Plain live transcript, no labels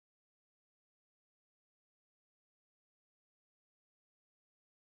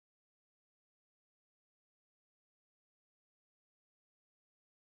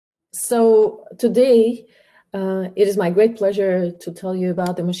So today, it is my great pleasure to tell you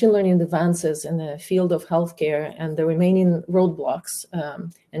about the machine learning advances in the field of healthcare and the remaining roadblocks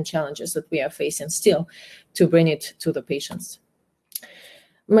and challenges that we are facing still to bring it to the patients.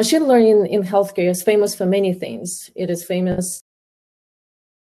 Machine learning in healthcare is famous for many things. It is famous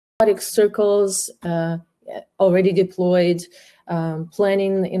for circles already deployed,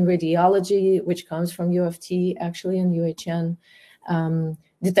 planning in radiology, which comes from U of T, actually, and UHN.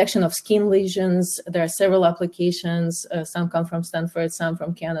 Detection of skin lesions. There are several applications. Some come from Stanford, some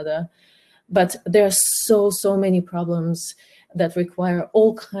from Canada. But there are so many problems that require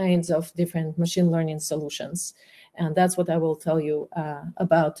all kinds of different machine learning solutions. And that's what I will tell you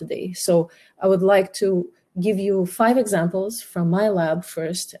about today. So I would like to give you 5 examples from my lab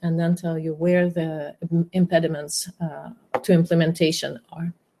first, and then tell you where the impediments to implementation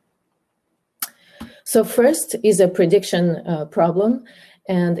are. So first is a prediction problem.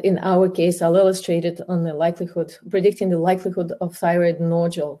 And in our case, I'll illustrate it on the likelihood, predicting the likelihood of thyroid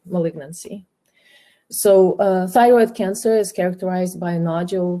nodule malignancy. So thyroid cancer is characterized by a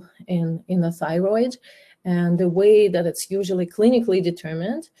nodule in the thyroid. And the way that it's usually clinically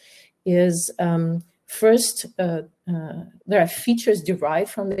determined is first, there are features derived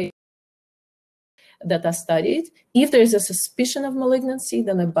from the that are studied. If there is a suspicion of malignancy,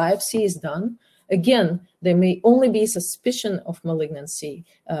 then a biopsy is done. Again, there may only be suspicion of malignancy,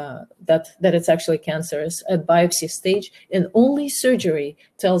 that it's actually cancerous at biopsy stage, and only surgery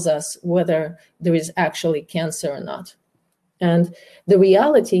tells us whether there is actually cancer or not. And the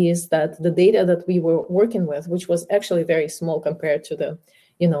reality is that the data that we were working with, which was actually very small compared to the,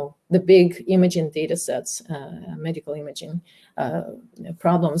 the big imaging data sets, medical imaging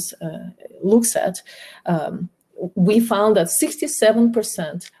problems looks at, we found that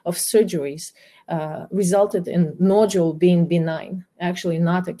 67% of surgeries resulted in nodule being benign, actually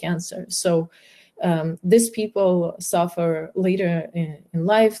not a cancer. So these people suffer later in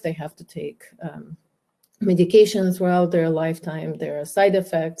life. They have to take medication throughout their lifetime. There are side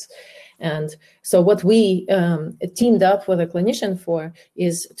effects. And so what we teamed up with a clinician for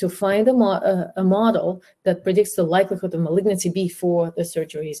is to find a model that predicts the likelihood of malignancy before the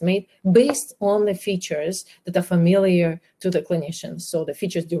surgery is made based on the features that are familiar to the clinician. So the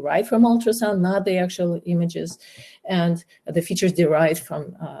features derived from ultrasound, not the actual images, and the features derived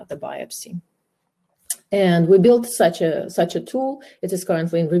from the biopsy. And we built such a tool. It is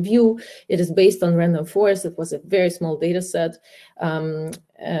currently in review. It is based on random forest. It was a very small data set.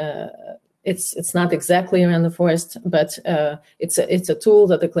 It's not exactly a random forest, but it's a tool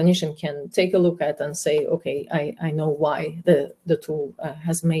that the clinician can take a look at and say, okay, I know why the tool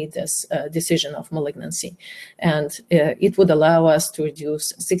has made this decision of malignancy. And it would allow us to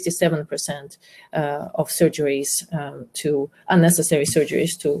reduce 67% of surgeries to unnecessary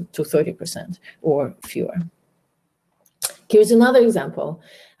surgeries to 30% or fewer. Here's another example,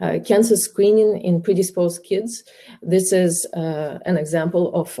 cancer screening in predisposed kids. This is an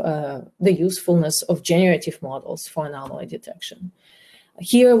example of the usefulness of generative models for anomaly detection.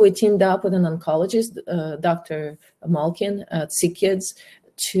 Here we teamed up with an oncologist, Dr. Malkin at SickKids,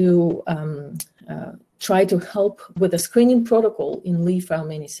 to try to help with a screening protocol in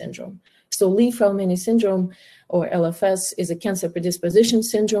Lee-Fraumeni syndrome. So Lee-Fraumeni syndrome, or LFS, is a cancer predisposition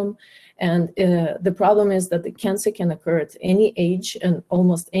syndrome. And the problem is that the cancer can occur at any age and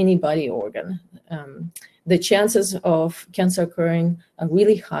almost any body organ. The chances of cancer occurring are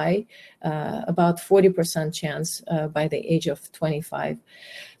really high, about 40% chance by the age of 25.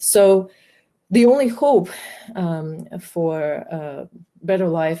 So the only hope for better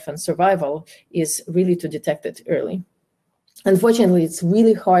life and survival is really to detect it early. Unfortunately, it's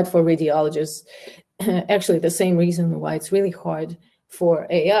really hard for radiologists. Actually, the same reason why it's really hard for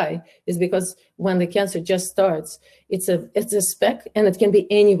AI is because when the cancer just starts, it's a speck, and it can be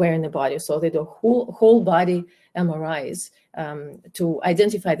anywhere in the body. So they do whole body MRIs to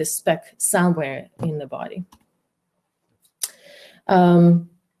identify the speck somewhere in the body.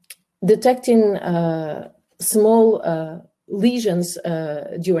 Detecting small lesions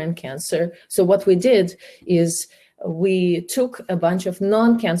during cancer. So what we did is we took a bunch of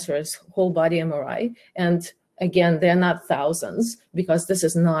non-cancerous whole body MRI, and again, they're not thousands because this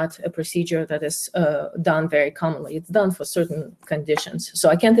is not a procedure that is done very commonly. It's done for certain conditions. So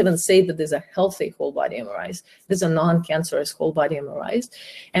I can't even say that these are healthy whole body MRIs. These are non-cancerous whole body MRIs.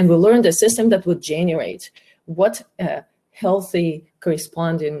 And we learned a system that would generate what a healthy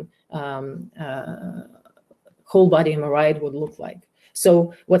corresponding whole body MRI would look like.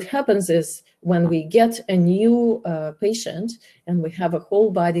 So what happens is when we get a new patient and we have a whole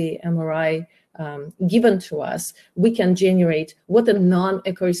body MRI given to us, we can generate what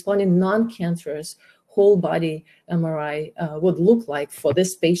a corresponding non-cancerous whole body MRI would look like for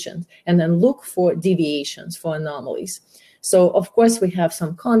this patient, and then look for deviations, for anomalies. So of course we have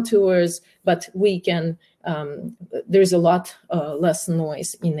some contours, but we can, there's a lot less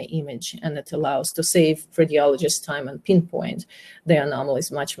noise in the image, and it allows to save radiologist time and pinpoint the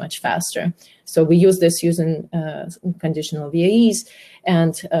anomalies much, much faster. So we use this using conditional VAEs,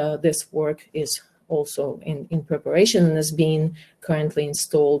 and this work is also in preparation and is being currently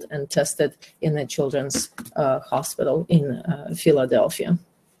installed and tested in the Children's Hospital in Philadelphia.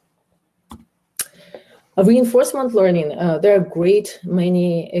 Reinforcement learning, there are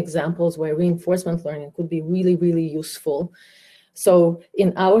many examples where reinforcement learning could be really, really useful. So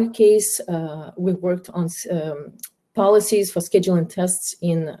in our case, we worked on policies for scheduling tests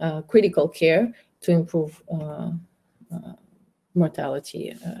in critical care to improve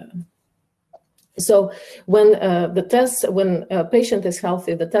mortality. So when when a patient is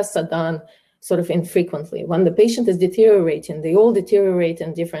healthy, the tests are done sort of infrequently. When the patient is deteriorating, they all deteriorate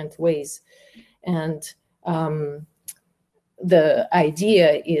in different ways. And the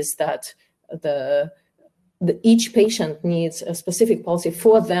idea is that each patient needs a specific policy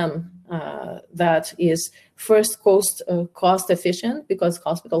for them that is first cost efficient, because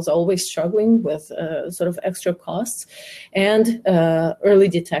hospitals are always struggling with sort of extra costs, and early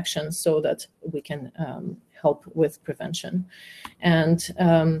detection so that we can help with prevention. And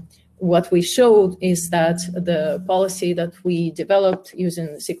what we showed is that the policy that we developed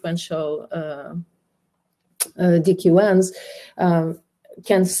using sequential DQNs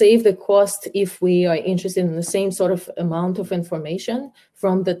can save the cost if we are interested in the same sort of amount of information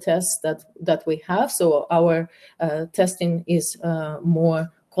from the tests that we have. So our testing is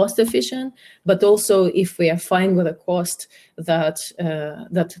more cost efficient, but also if we are fine with a cost that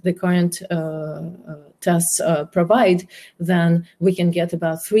the current tests provide, then we can get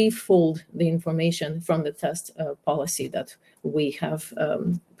about threefold the information from the test policy that we have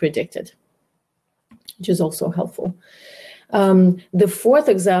predicted, which is also helpful. The fourth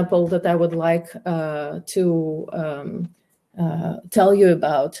example that I would like to tell you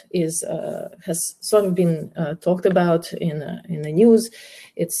about is has sort of been talked about in the news.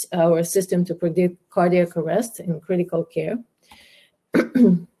 It's our system to predict cardiac arrest in critical care.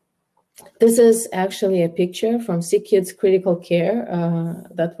 This is actually a picture from Sick Kids Critical Care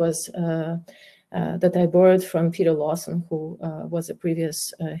that was that I borrowed from Peter Lawson, who was a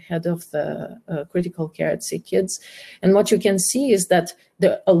previous head of the critical care at Sick Kids. And what you can see is that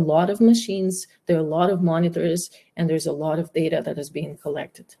there are a lot of machines, there are a lot of monitors, and there's a lot of data that is being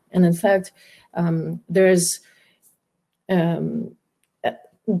collected. And in fact, there's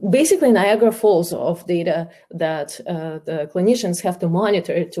basically Niagara Falls of data that the clinicians have to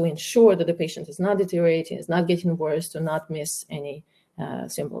monitor to ensure that the patient is not deteriorating, is not getting worse, to not miss any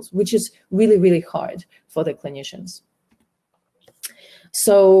symbols, which is really, really hard for the clinicians.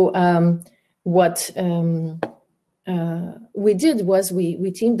 So what we did was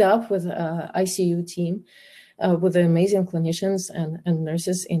we teamed up with ICU team, with the amazing clinicians and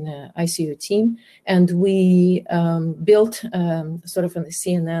nurses in the ICU team, and we built sort of in the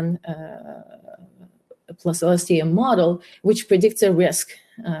CNN plus LSTM model, which predicts a risk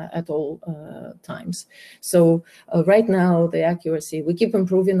at all times. So right now, the accuracy, we keep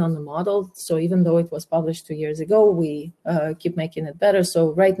improving on the model. So even though it was published 2 years ago, we keep making it better.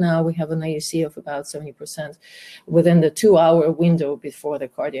 So right now we have an AUC of about 70% within the 2-hour window before the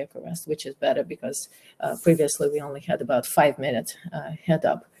cardiac arrest, which is better because previously we only had about 5-minute head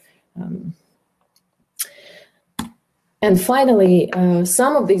up. And finally,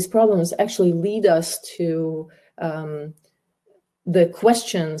 some of these problems actually lead us to the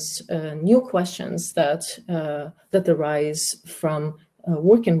questions, new questions that that arise from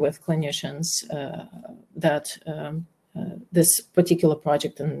working with clinicians that this particular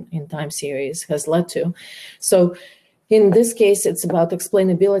project in time series has led to. So in this case, it's about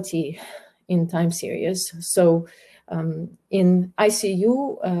explainability in time series. So in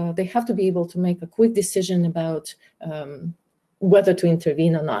ICU, they have to be able to make a quick decision about whether to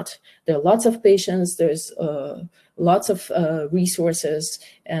intervene or not. There are lots of patients, there's lots of resources,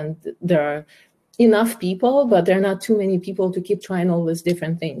 and there are enough people, but there are not too many people to keep trying all these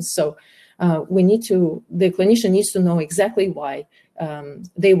different things. So the clinician needs to know exactly why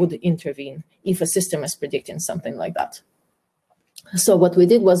they would intervene if a system is predicting something like that. So what we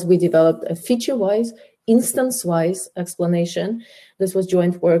did was we developed a feature-wise, instance-wise explanation. This was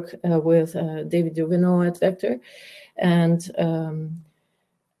joint work with David Duvineau at Vector. And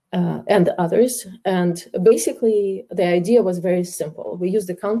and others. And basically, the idea was very simple. We used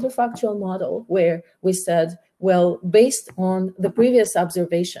the counterfactual model where we said, well, based on the previous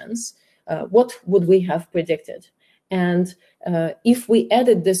observations, what would we have predicted? And if we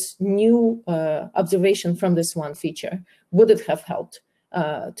added this new observation from this one feature, would it have helped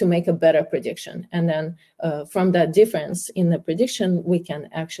to make a better prediction? And then from that difference in the prediction, we can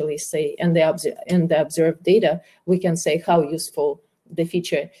actually say, in the observed data, we can say how useful the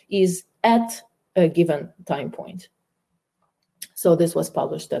feature is at a given time point. So this was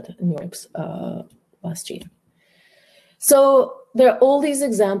published at NeurIPS last year. So there are all these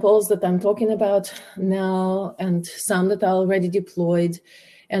examples that I'm talking about now, and some that are already deployed.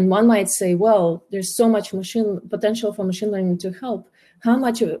 And one might say, well, there's so much potential for machine learning to help. How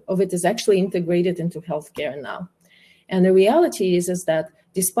much of it is actually integrated into healthcare now? And the reality is that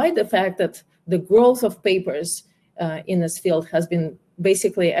despite the fact that the growth of papers in this field has been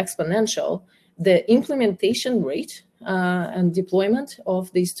basically exponential, the implementation rate and deployment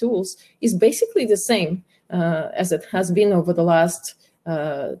of these tools is basically the same as it has been over the last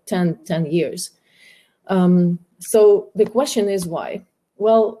 10 years. So the question is why?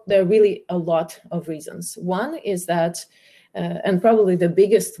 Well, there are really a lot of reasons. One is that, and probably the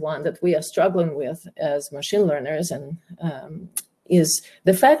biggest one that we are struggling with as machine learners, and is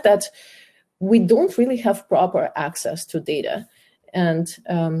the fact that we don't really have proper access to data. And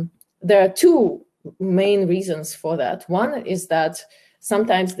there are two main reasons for that. One is that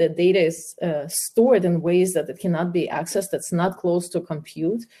sometimes the data is stored in ways that it cannot be accessed, that's not close to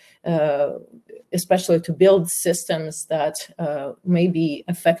compute, especially to build systems that may be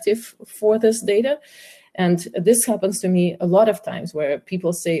effective for this data. And this happens to me a lot of times where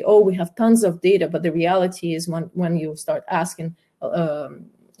people say, oh, we have tons of data, but the reality is when you start asking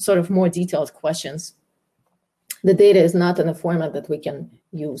sort of more detailed questions, the data is not in a format that we can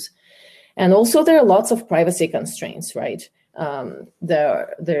use. And also there are lots of privacy constraints, right?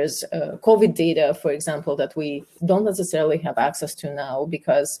 There's COVID data, for example, that we don't necessarily have access to now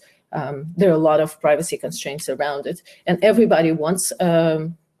because there are a lot of privacy constraints around it. And everybody wants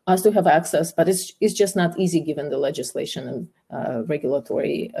us to have access, but it's just not easy given the legislation and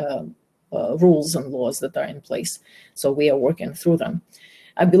regulatory rules and laws that are in place. So we are working through them.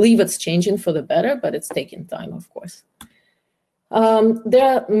 I believe it's changing for the better, but it's taking time, of course. There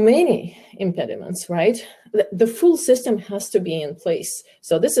are many impediments, right? The full system has to be in place.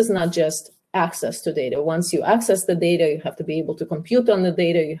 So this is not just access to data. Once you access the data, you have to be able to compute on the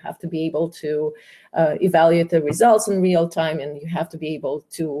data, you have to be able to evaluate the results in real time, and you have to be able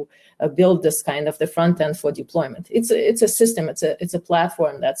to build this kind of the front end for deployment. It's a system, it's a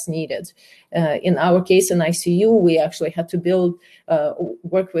platform that's needed. In our case in ICU, we actually had to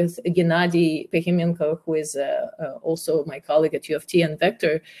work with Gennady Pechimenko, who is also my colleague at U of T and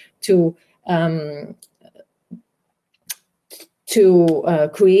Vector, to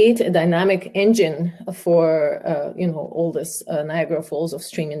create a dynamic engine for all this Niagara Falls of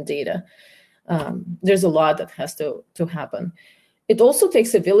streaming data. There's a lot that has to happen. It also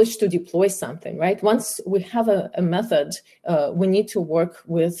takes a village to deploy something, right? Once we have a method, we need to work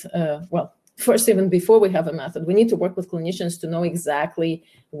with, first, even before we have a method, we need to work with clinicians to know exactly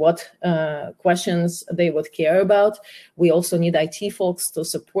what questions they would care about. We also need IT folks to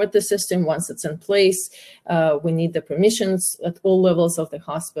support the system once it's in place. We need the permissions at all levels of the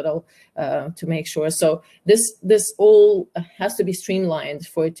hospital to make sure. So this all has to be streamlined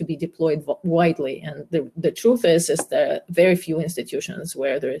for it to be deployed widely. And the truth is there are very few institutions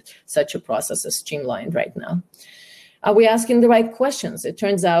where such a process is streamlined right now. Are we asking the right questions? It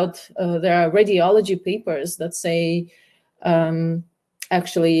turns out there are radiology papers that say,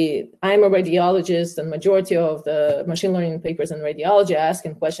 actually, I'm a radiologist, and majority of the machine learning papers in radiology are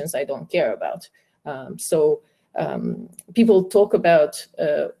asking questions I don't care about. So people talk about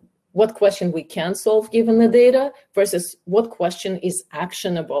what question we can solve given the data versus what question is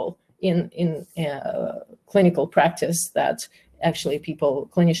actionable in clinical practice that actually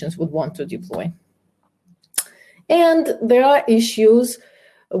clinicians would want to deploy. And there are issues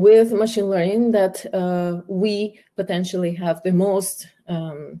with machine learning that we potentially have the most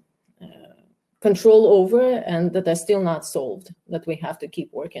control over and that are still not solved, that we have to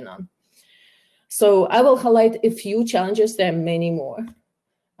keep working on. So I will highlight a few challenges. There are many more.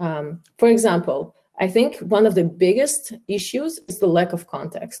 For example, I think one of the biggest issues is the lack of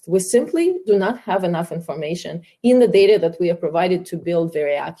context. We simply do not have enough information in the data that we are provided to build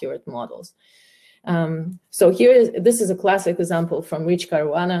very accurate models. So this is a classic example from Rich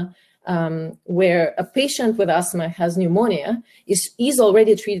Caruana. where a patient with asthma has pneumonia is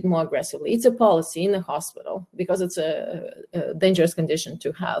already treated more aggressively. It's a policy in the hospital because it's a dangerous condition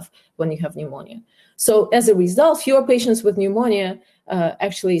to have when you have pneumonia. So as a result, fewer patients with pneumonia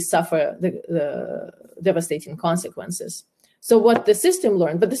actually suffer the devastating consequences. So what the system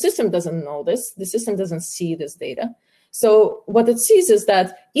learned, but the system doesn't know this, the system doesn't see this data. So what it sees is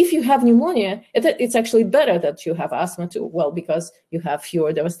that if you have pneumonia, it's actually better that you have asthma too, well, because you have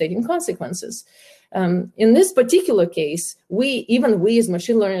fewer devastating consequences. In this particular case, even we as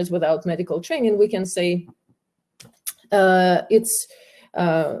machine learners without medical training, we can say it's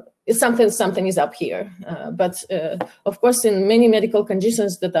something is up here. But of course, in many medical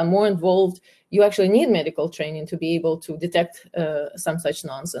conditions that are more involved, you actually need medical training to be able to detect some such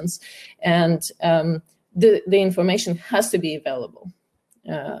nonsense. And the information has to be available,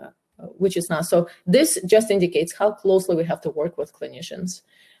 which is not. So this just indicates how closely we have to work with clinicians.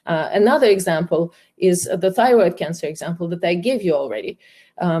 Another example is the thyroid cancer example that I gave you already.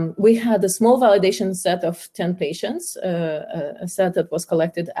 We had a small validation set of 10 patients, a set that was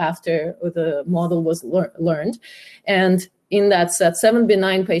collected after the model was learned. And in that set, 7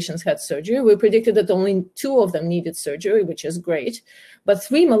 benign patients had surgery. We predicted that only 2 of them needed surgery, which is great. But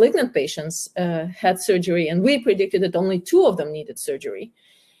 3 malignant patients had surgery, and we predicted that only 2 of them needed surgery.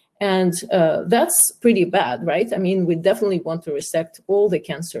 And that's pretty bad, right? I mean, we definitely want to resect all the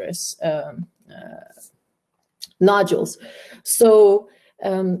cancerous nodules. So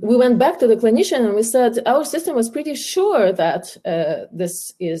we went back to the clinician and we said, our system was pretty sure that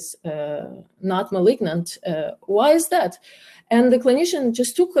this is not malignant. Why is that? And the clinician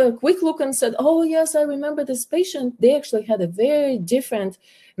just took a quick look and said, oh, yes, I remember this patient. They actually had a very different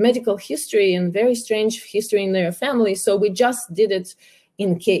medical history and very strange history in their family. So we just did it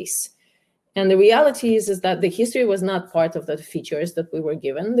in case. And the reality is that the history was not part of the features that we were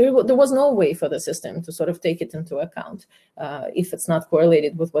given. There was no way for the system to sort of take it into account if it's not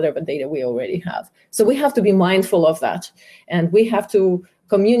correlated with whatever data we already have. So we have to be mindful of that. And we have to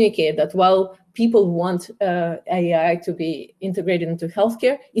communicate that while people want AI to be integrated into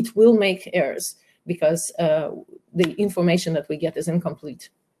healthcare, it will make errors because the information that we get is incomplete.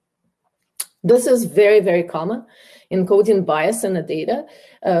 This is very, very common, encoding bias in the data.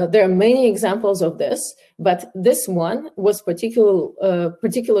 There are many examples of this, but this one was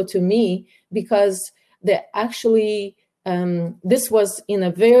particular to me because they actually, this was in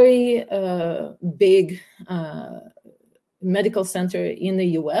a very big medical center in the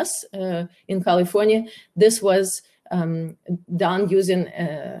US, in California. This was done using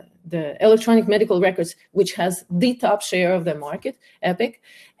the electronic medical records, which has the top share of the market, Epic.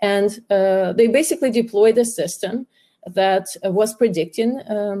 And they basically deployed a system that was predicting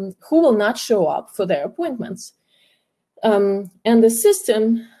who will not show up for their appointments. And the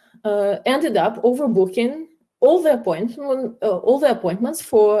system ended up overbooking all the appointments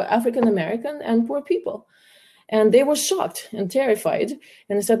for African-American and poor people. And they were shocked and terrified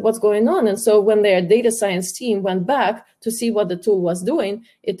and they said, what's going on? And so when their data science team went back to see what the tool was doing,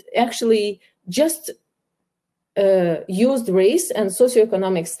 it actually just used race and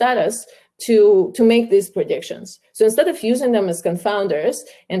socioeconomic status to make these predictions. So instead of using them as confounders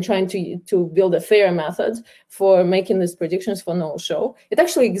and trying to build a fair method for making these predictions for no-show, it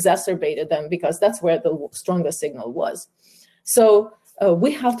actually exacerbated them because that's where the strongest signal was. So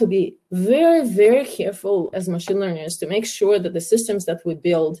we have to be very, very careful as machine learners to make sure that the systems that we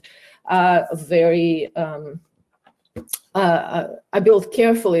build are very, are built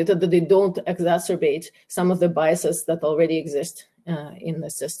carefully, that they don't exacerbate some of the biases that already exist in the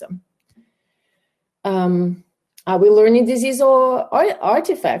system. Are we learning disease or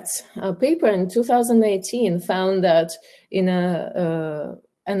artifacts? A paper in 2018 found that in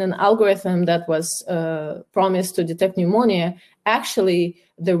an algorithm that was promised to detect pneumonia, actually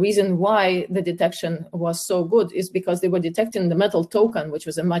the reason why the detection was so good is because they were detecting the metal token, which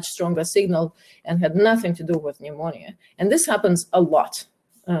was a much stronger signal and had nothing to do with pneumonia. And this happens a lot.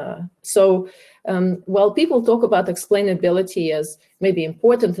 While people talk about explainability as maybe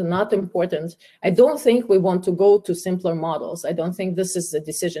important and not important, I don't think we want to go to simpler models. I don't think this is a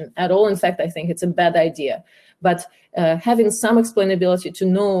decision at all. In fact, I think it's a bad idea. But having some explainability to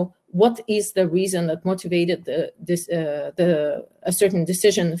know what is the reason that motivated a certain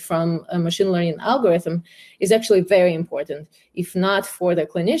decision from a machine learning algorithm is actually very important. If not for the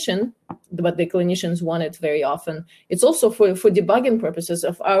clinician, but the clinicians want it very often. It's also for debugging purposes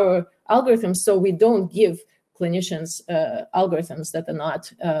of our algorithms, so we don't give clinicians algorithms that are not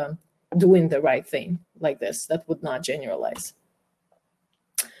doing the right thing like this. That would not generalize.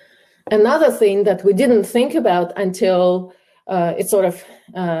 Another thing that we didn't think about until it sort of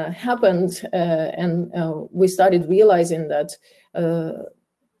happened, and we started realizing that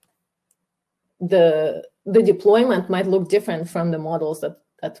the deployment might look different from the models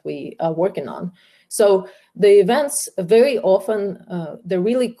that we are working on. So the events very often, the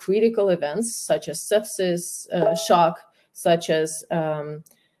really critical events such as sepsis, shock, such as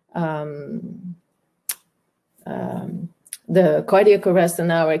the cardiac arrest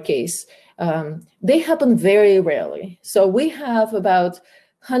in our case, they happen very rarely. So we have about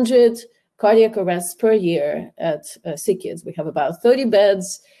 100 cardiac arrests per year at SickKids. We have about 30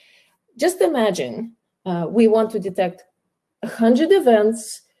 beds. Just imagine we want to detect 100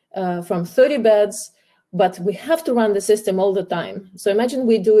 events from 30 beds, but we have to run the system all the time. So imagine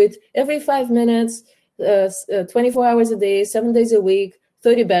we do it every 5 minutes, 24 hours a day, 7 days a week,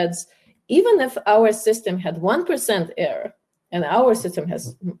 30 beds. Even if our system had 1% error, and our system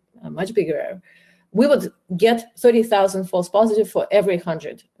has a much bigger error, we would get 30,000 false positives for every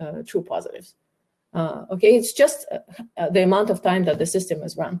 100 true positives. Okay, it's just the amount of time that the system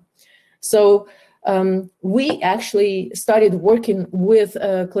is run. So we actually started working with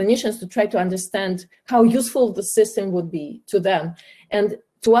clinicians to try to understand how useful the system would be to them. And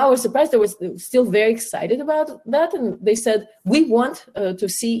to our surprise, they were still very excited about that. And they said, we want to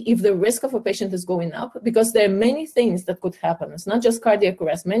see if the risk of a patient is going up, because there are many things that could happen. It's not just cardiac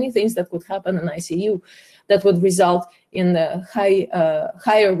arrest, many things that could happen in ICU that would result in the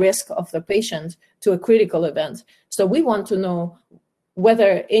higher risk of the patient to a critical event. So we want to know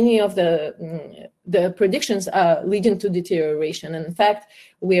whether any of the predictions are leading to deterioration. And in fact,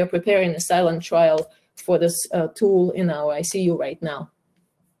 we are preparing a silent trial for this tool in our ICU right now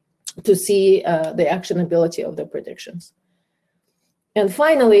to see the actionability of the predictions. And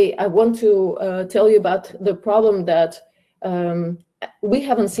finally, I want to tell you about the problem that we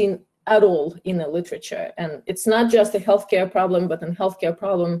haven't seen at all in the literature. And it's not just a healthcare problem, but in healthcare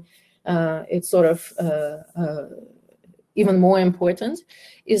problem, it's sort of even more important,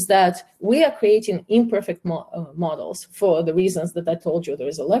 is that we are creating imperfect models for the reasons that I told you. There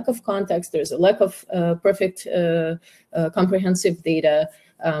is a lack of context, there's a lack of perfect comprehensive data.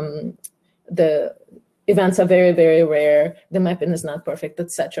 The events are very, very rare, the mapping is not perfect,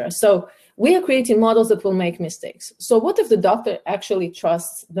 etc. So we are creating models that will make mistakes. So what if the doctor actually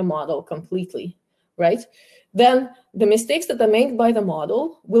trusts the model completely, right? Then the mistakes that are made by the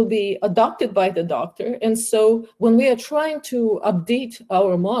model will be adopted by the doctor. And so when we are trying to update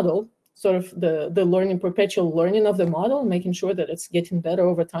our model, sort of the learning, perpetual learning of the model, making sure that it's getting better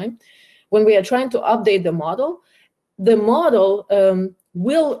over time, when we are trying to update the model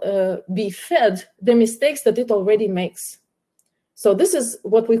will be fed the mistakes that it already makes. So this is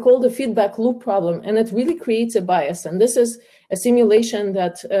what we call the feedback loop problem, and it really creates a bias. And this is a simulation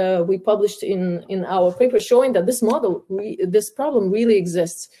that we published in our paper showing that this model, this problem really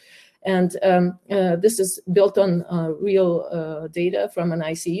exists. And this is built on real data from an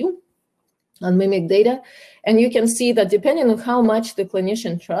ICU, on mimic data. And you can see that depending on how much the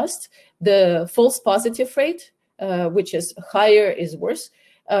clinician trusts, the false positive rate, which is higher is worse,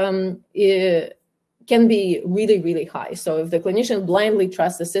 can be really, really high. So if the clinician blindly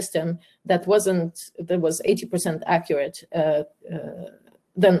trusts the system that was 80% accurate,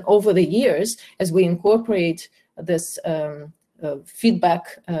 then over the years, as we incorporate this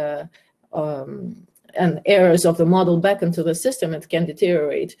feedback and errors of the model back into the system, it can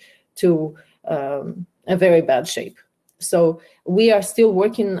deteriorate to a very bad shape. So we are still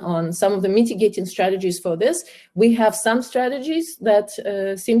working on some of the mitigating strategies for this. We have some strategies that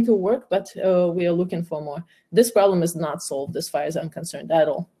seem to work, but we are looking for more. This problem is not solved as far as I'm concerned at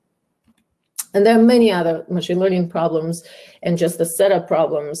all. And there are many other machine learning problems and just the setup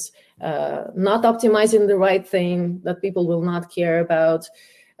problems, not optimizing the right thing that people will not care about,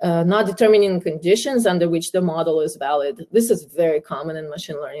 not determining conditions under which the model is valid. This is very common in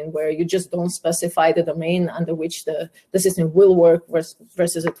machine learning, where you just don't specify the domain under which the system will work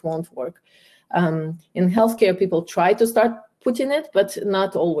versus it won't work. In healthcare, people try to start putting it, but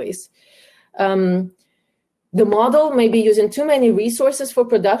not always. The model may be using too many resources for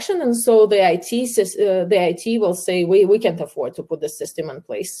production, and so the IT will say, we can't afford to put the system in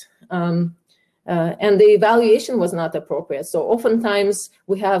place. And the evaluation was not appropriate. So oftentimes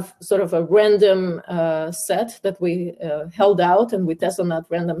we have sort of a random set that we held out, and we test on that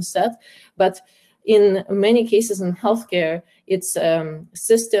random set. But in many cases in healthcare, it's a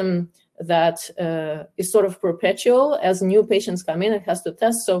system that is sort of perpetual. As new patients come in, it has to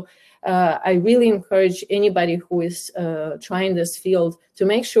test. So I really encourage anybody who is trying this field to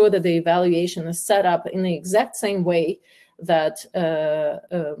make sure that the evaluation is set up in the exact same way that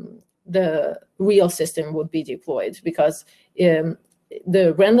the real system would be deployed, because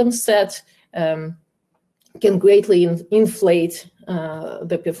the random set can greatly inflate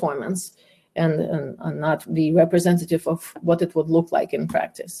the performance and not be representative of what it would look like in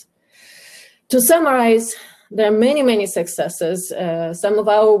practice. To summarize, there are many, many successes. Some of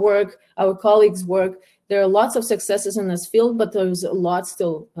our work, our colleagues' work, there are lots of successes in this field, but there's a lot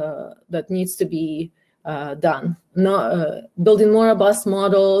still that needs to be done. Building more robust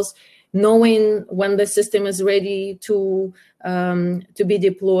models, knowing when the system is ready to be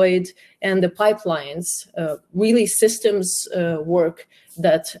deployed, and the pipelines, really systems work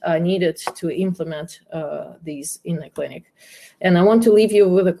that are needed to implement these in the clinic. And I want to leave you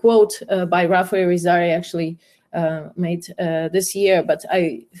with a quote by Rafael Rizari, actually made this year, but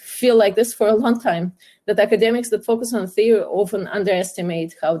I feel like this for a long time, that academics that focus on theory often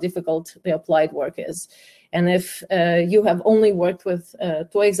underestimate how difficult the applied work is. And if you have only worked with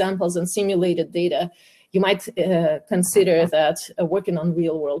toy examples and simulated data, you might consider that working on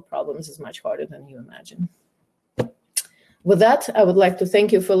real-world problems is much harder than you imagine. With that, I would like to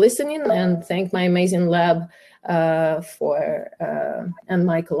thank you for listening and thank my amazing lab and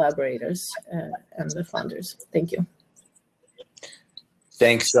my collaborators and the funders. Thank you.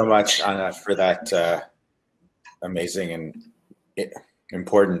 Thanks so much, Anna, for that amazing and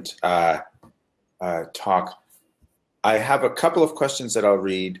important talk. I have a couple of questions that I'll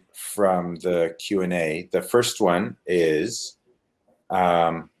read from the Q&A. The first one is,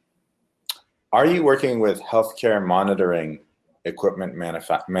 are you working with healthcare monitoring equipment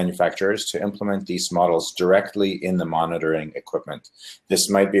manufacturers to implement these models directly in the monitoring equipment? This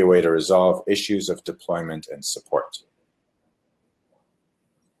might be a way to resolve issues of deployment and support.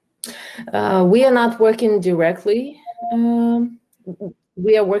 We are not working directly.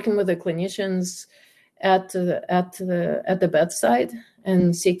 We are working with the clinicians at the bedside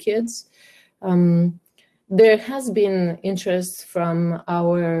and see kids. There has been interest from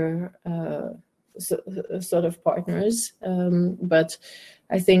our sort of partners, but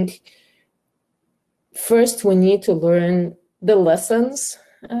I think first we need to learn the lessons,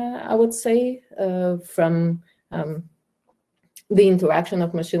 I would say, from the interaction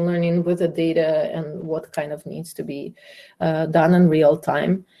of machine learning with the data and what kind of needs to be done in real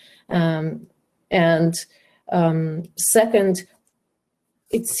time. And second,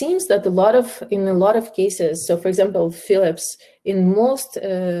 it seems that in a lot of cases, so for example, Philips, in most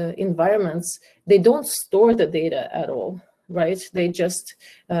environments, they don't store the data at all, right? They just,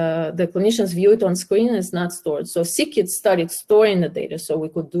 the clinicians view it on screen, it's not stored. So SickKids started storing the data so we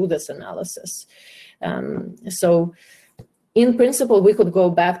could do this analysis. So in principle, we could go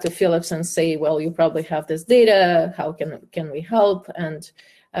back to Philips and say, well, you probably have this data, how can we help? And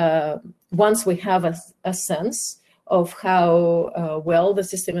once we have a sense of how well the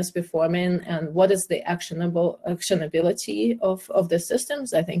system is performing and what is the actionability of the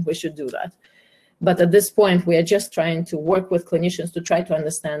systems, I think we should do that. But at this point, we are just trying to work with clinicians to try to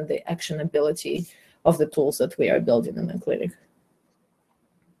understand the actionability of the tools that we are building in the clinic.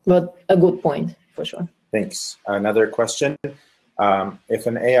 But a good point, for sure. Thanks. Another question. If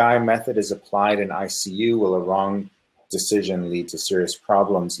an AI method is applied in ICU, will a wrong decision lead to serious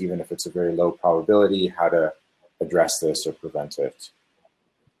problems, even if it's a very low probability? How to address this or prevent it?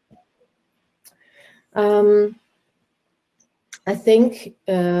 I think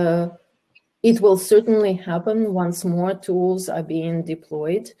it will certainly happen once more tools are being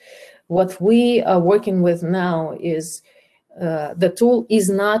deployed. What we are working with now is the tool is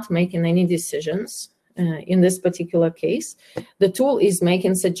not making any decisions. In this particular case, the tool is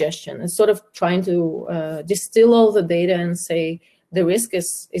making suggestions. It's sort of trying to distill all the data and say the risk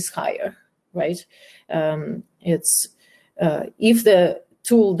is higher, right? If the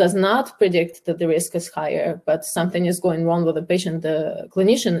tool does not predict that the risk is higher, but something is going wrong with the patient, the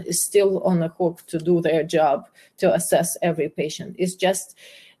clinician is still on the hook to do their job to assess every patient. It's just,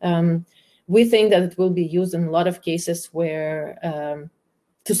 we think that it will be used in a lot of cases where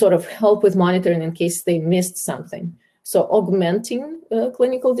to sort of help with monitoring in case they missed something. So augmenting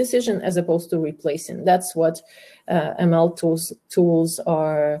clinical decision as opposed to replacing. That's what ML tools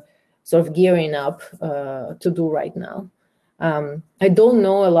are sort of gearing up to do right now. I don't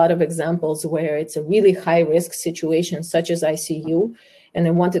know a lot of examples where it's a really high risk situation, such as ICU, and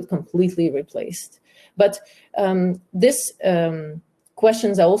they want it completely replaced. But this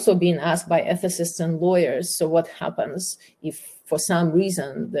questions are also being asked by ethicists and lawyers. So what happens if, for some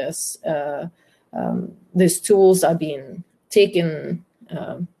reason, these tools are being taken,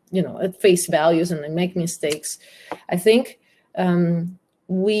 at face values and they make mistakes? I think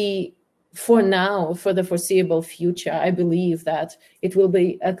for now, for the foreseeable future, I believe that it will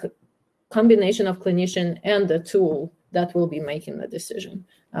be combination of clinician and the tool that will be making the decision.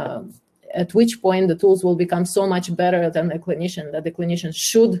 At which point the tools will become so much better than the clinician that the clinician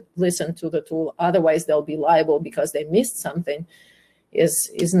should listen to the tool, otherwise they'll be liable because they missed something,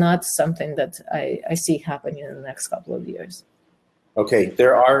 is not something that I see happening in the next couple of years. Okay,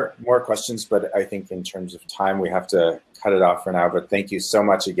 there are more questions, but I think in terms of time, we have to cut it off for now. But thank you so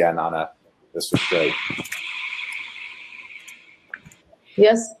much again, Anna. This was great.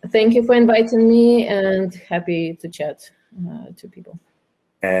 Yes, thank you for inviting me, and happy to chat to people.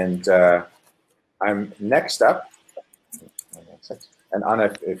 And I'm next up. And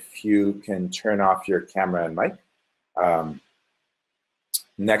Anna, if you can turn off your camera and mic.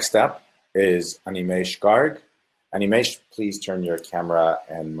 Next up is Animesh Garg. Animesh, please turn your camera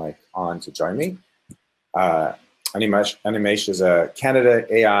and mic on to join me. Animesh is a Canada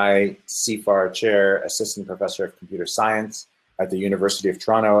AI CFAR Chair, Assistant Professor of Computer Science at the University of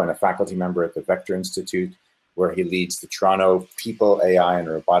Toronto and a faculty member at the Vector Institute, where he leads the Toronto People, AI, and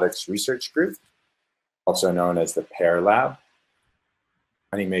Robotics Research Group, also known as the PAIR Lab.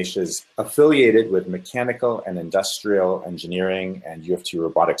 Animesh is affiliated with Mechanical and Industrial Engineering and U of T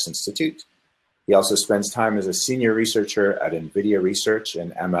Robotics Institute. He also spends time as a senior researcher at NVIDIA Research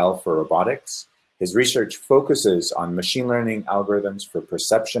in ML for robotics. His research focuses on machine learning algorithms for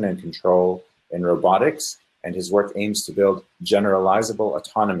perception and control in robotics, and his work aims to build generalizable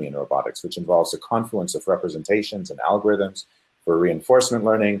autonomy in robotics, which involves a confluence of representations and algorithms for reinforcement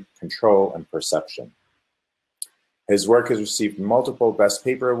learning, control, and perception. His work has received multiple Best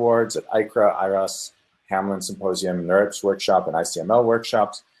Paper Awards at ICRA, IRAS, Hamlin Symposium, NeurIPS Workshop, and ICML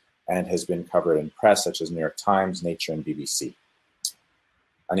workshops, and has been covered in press such as New York Times, Nature, and BBC.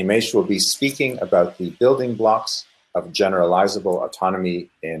 Animesh will be speaking about the building blocks of generalizable autonomy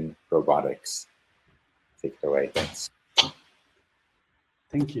in robotics. Take it away, thanks.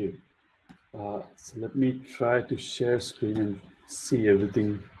 Thank you. So let me try to share screen and see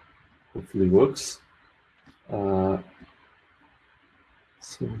everything hopefully works. So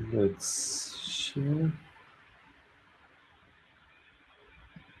let's share.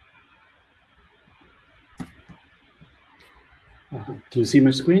 Do you see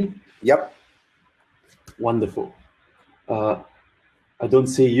my screen? Yep. Wonderful. I don't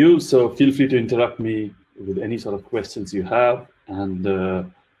see you, so feel free to interrupt me with any sort of questions you have. And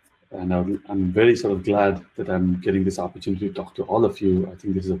I'm very sort of glad that I'm getting this opportunity to talk to all of you. I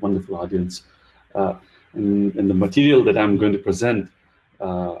think this is a wonderful audience. And the material that I'm going to present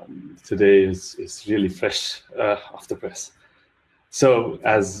today is really fresh off the press. So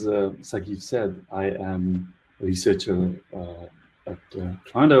as Sagiv said, I am a researcher at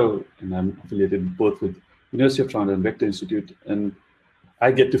Toronto, and I'm affiliated both with University of Toronto and Vector Institute, and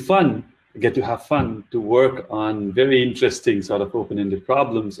I get to have fun to work on very interesting sort of open-ended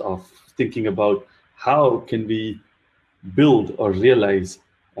problems of thinking about how can we build or realize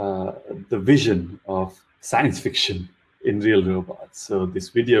the vision of science fiction in real robots. So this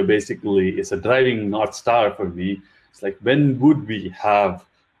video basically is a driving North Star for me. It's like, when would we have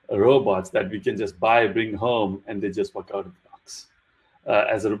robots that we can just buy, bring home, and they just work out of the box?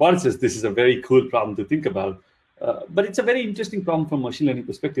 As a roboticist, this is a very cool problem to think about. But it's a very interesting problem from a machine learning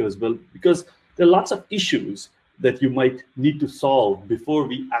perspective as well, because there are lots of issues that you might need to solve before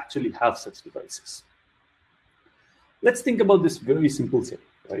we actually have such devices. Let's think about this very simple thing,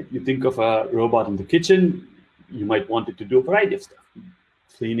 right? You think of a robot in the kitchen, you might want it to do a variety of stuff: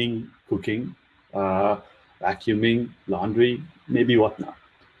 cleaning, cooking, vacuuming, laundry, maybe whatnot.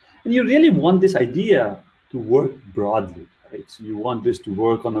 And you really want this idea to work broadly, right? So you want this to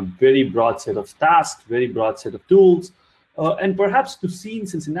work on a very broad set of tasks, very broad set of tools, and perhaps to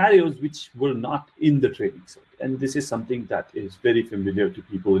scenes and scenarios which were not in the training set. And this is something that is very familiar to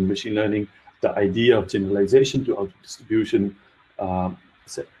people in machine learning, the idea of generalization to output distribution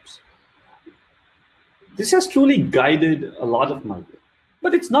setups. This has truly guided a lot of my work.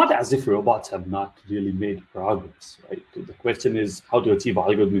 But it's not as if robots have not really made progress, right? The question is how to achieve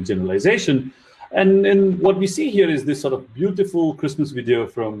algorithmic generalization. And what we see here is this sort of beautiful Christmas video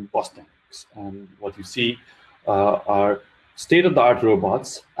from Boston. And what you see are state-of-the-art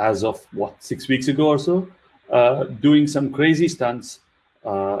robots as of, 6 weeks ago or so, doing some crazy stunts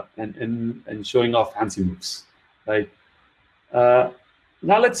and showing off fancy moves, right?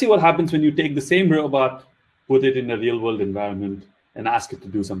 Now let's see what happens when you take the same robot, put it in a real-world environment, and ask it to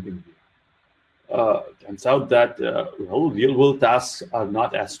do something. Turns out that real-world tasks are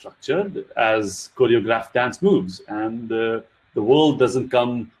not as structured as choreographed dance moves, and the world doesn't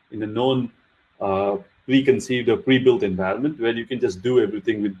come in a known preconceived or pre-built environment where you can just do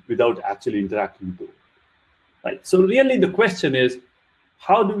everything without actually interacting with the world. Right. So really, the question is,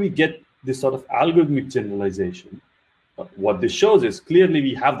 how do we get this sort of algorithmic generalization, what this shows is clearly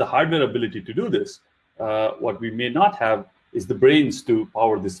we have the hardware ability to do this. What we may not have is the brains to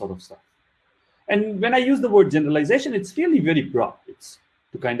power this sort of stuff. And when I use the word generalization, it's really very broad. It's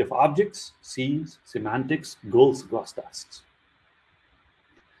to kind of objects, scenes, semantics, goals across tasks.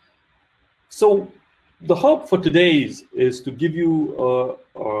 So the hope for today is to give you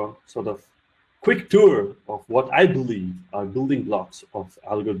a sort of quick tour of what I believe are building blocks of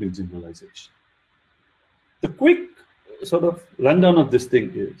algorithmic generalization. The quick sort of rundown of this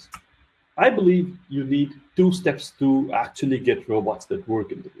thing is, I believe you need 2 steps to actually get robots that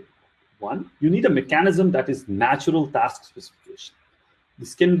work in the real world. One, you need a mechanism that is natural task specification.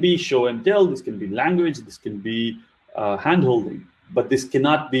 This can be show and tell, this can be language, this can be hand-holding, but this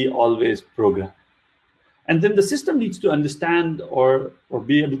cannot be always programmed. And then the system needs to understand or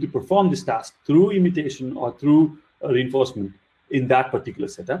be able to perform this task through imitation or through reinforcement in that particular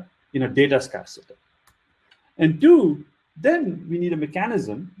setup, in a data scarce setup. And 2, then we need a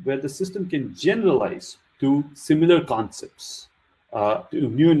mechanism where the system can generalize to similar concepts, to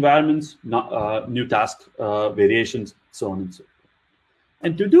new environments, new task variations, so on and so forth.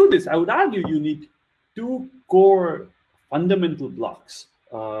 And to do this, I would argue you need 2 core fundamental blocks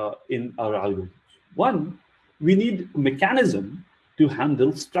in our algorithm. One, we need a mechanism to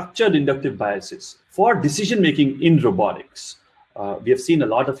handle structured inductive biases for decision-making in robotics. We have seen a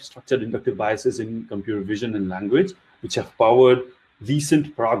lot of structured inductive biases in computer vision and language, which have powered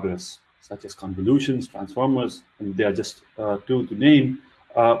recent progress, such as convolutions, transformers, and they are just 2 to name.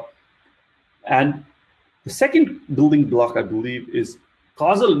 And the second building block, I believe, is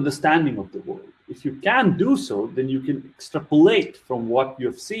causal understanding of the world. If you can do so, then you can extrapolate from what you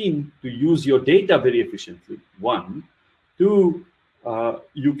have seen to use your data very efficiently. 1, 2,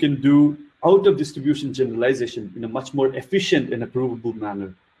 you can do out of distribution generalization in a much more efficient and approvable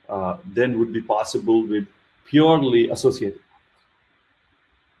manner than would be possible with purely associated.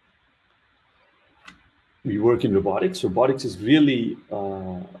 We work in robotics. Robotics is really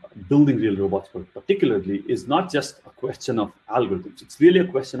building real robots, particularly, is not just a question of algorithms. It's really a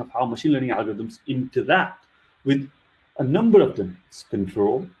question of how machine learning algorithms interact with a number of domains.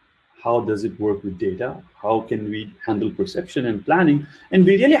 Control, how does it work with data? How can we handle perception and planning? And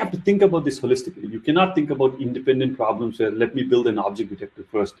we really have to think about this holistically. You cannot think about independent problems where let me build an object detector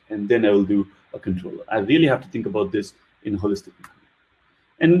first, and then I will do a controller. I really have to think about this in a holistic manner.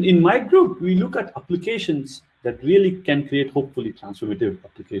 And in my group, we look at applications that really can create, hopefully, transformative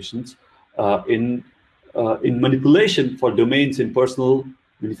applications in manipulation for domains in personal,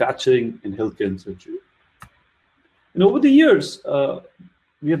 manufacturing, and healthcare and surgery. And over the years,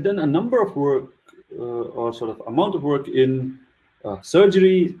 we have done a number of work, or sort of amount of work in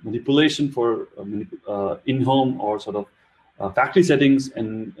surgery, manipulation for in-home or sort of factory settings,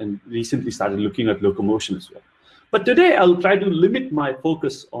 and recently started looking at locomotion as well. But today, I'll try to limit my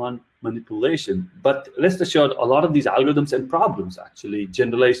focus on manipulation, but rest assured, a lot of these algorithms and problems actually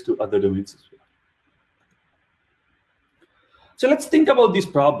generalize to other domains as well. So let's think about these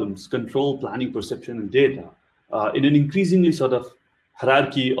problems, control, planning, perception, and data, in an increasingly sort of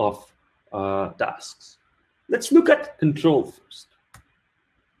hierarchy of tasks. Let's look at control first.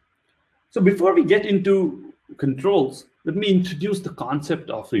 So before we get into controls, let me introduce the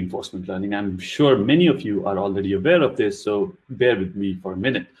concept of reinforcement learning. I'm sure many of you are already aware of this, so bear with me for a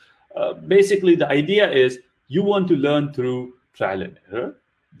minute. Basically, the idea is you want to learn through trial and error.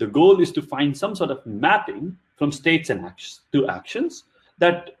 The goal is to find some sort of mapping from states and to actions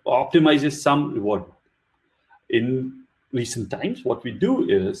that optimizes some reward. In recent times, what we do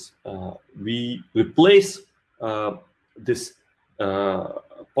is we replace this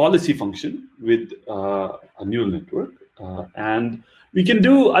policy function with a neural network. And we can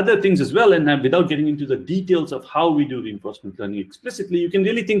do other things as well. And without getting into the details of how we do reinforcement learning explicitly, you can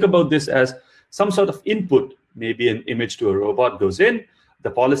really think about this as some sort of input. Maybe an image to a robot goes in.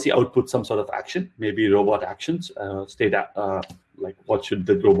 The policy outputs some sort of action, maybe robot actions, like what should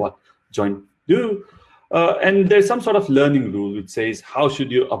the robot joint do? And there's some sort of learning rule which says, how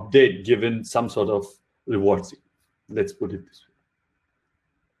should you update given some sort of reward signal? Let's put it this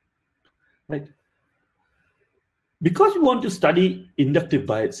way. Right. Because we want to study inductive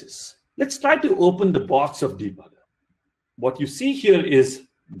biases, let's try to open the box of debugger. What you see here is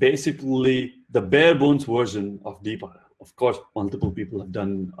basically the bare bones version of debugger. Of course, multiple people have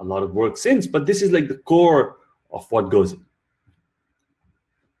done a lot of work since, but this is like the core of what goes in.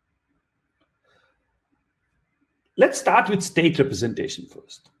 Let's start with state representation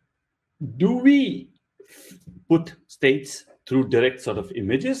first. Do we put states through direct sort of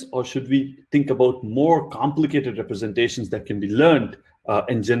images, or should we think about more complicated representations that can be learned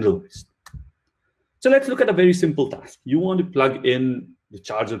and generalized? So let's look at a very simple task. You want to plug in the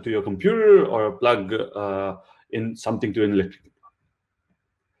charger to your computer or plug in something to an electrical plug.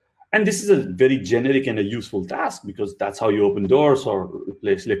 And this is a very generic and a useful task because that's how you open doors or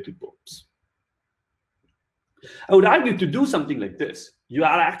replace electric bulbs. I would argue to do something like this, you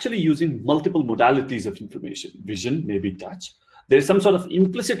are actually using multiple modalities of information, vision, maybe touch. There is some sort of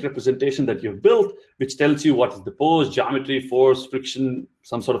implicit representation that you've built, which tells you what is the pose, geometry, force, friction,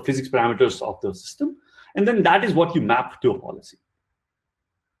 some sort of physics parameters of the system. And then that is what you map to a policy.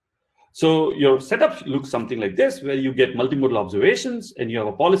 So your setup looks something like this, where you get multimodal observations and you have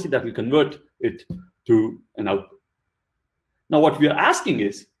a policy that will convert it to an output. Now, what we are asking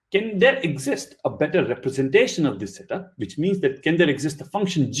is, can there exist a better representation of this setup, which means that can there exist a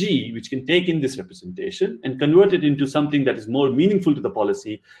function G which can take in this representation and convert it into something that is more meaningful to the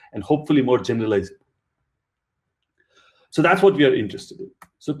policy and hopefully more generalizable? So that's what we are interested in.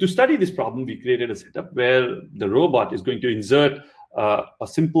 So to study this problem, we created a setup where the robot is going to insert a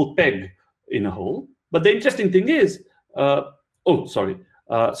simple peg in a hole. But the interesting thing is, so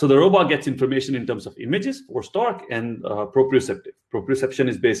the robot gets information in terms of images, force torque, and proprioceptive. Proprioception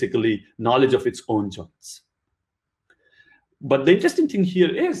is basically knowledge of its own joints. But the interesting thing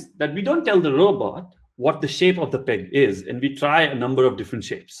here is that we don't tell the robot what the shape of the peg is, and we try a number of different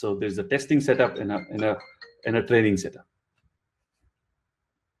shapes. So there's a testing setup and a training setup.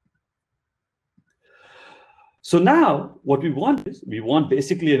 So now what we want is, we want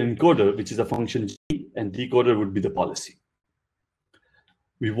basically an encoder, which is a function G, and decoder would be the policy.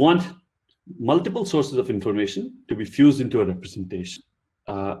 We want multiple sources of information to be fused into a representation.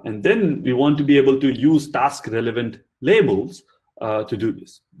 And then we want to be able to use task-relevant labels to do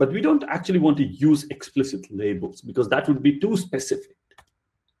this. But we don't actually want to use explicit labels because that would be too specific.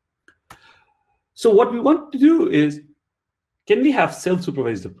 So what we want to do is, can we have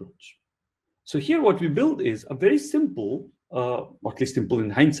self-supervised approach? So here what we build is a very simple, or at least simple in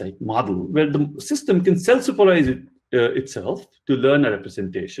hindsight, model where the system can self-supervise itself to learn a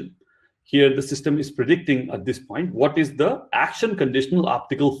representation. Here the system is predicting at this point what is the action conditional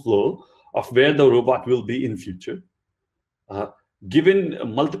optical flow of where the robot will be in future. Given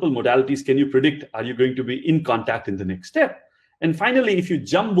multiple modalities, can you predict, are you going to be in contact in the next step? And finally, if you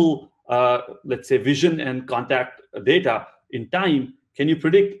jumble, let's say, vision and contact data in time, can you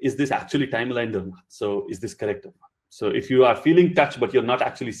predict, is this actually time aligned or not? So is this correct or not? So if you are feeling touch, but you're not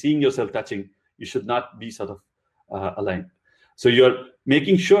actually seeing yourself touching, you should not be sort of aligned. So you're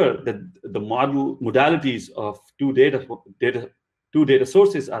making sure that the modalities of two data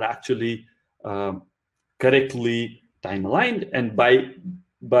sources are actually correctly time aligned. And by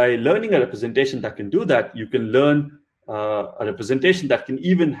learning a representation that can do that, you can learn a representation that can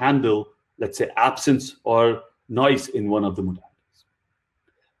even handle, let's say, absence or noise in one of the modalities.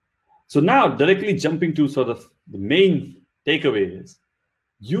 So now directly jumping to sort of the main takeaway is,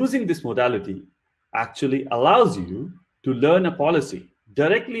 using this modality actually allows you to learn a policy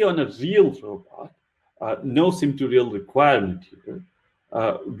directly on a real robot, no sim-to-real requirement here,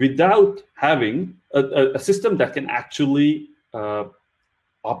 without having a system that can actually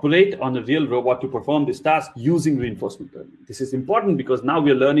operate on a real robot to perform this task using reinforcement learning. This is important because now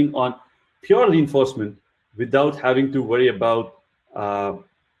we're learning on pure reinforcement without having to worry about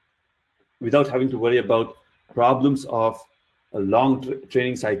problems of long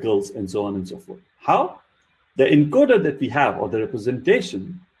training cycles and so on and so forth. How? The encoder that we have, or the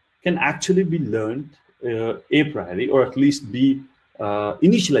representation, can actually be learned a priori, or at least be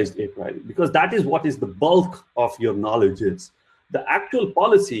initialized a priori, because that is what is the bulk of your knowledge is. The actual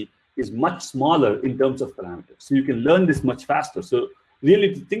policy is much smaller in terms of parameters. So you can learn this much faster. So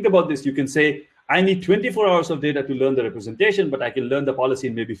really, to think about this, you can say, I need 24 hours of data to learn the representation, but I can learn the policy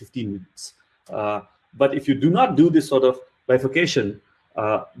in maybe 15 minutes. But if you do not do this sort of bifurcation,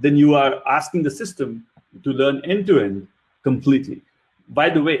 then you are asking the system to learn end-to-end completely. By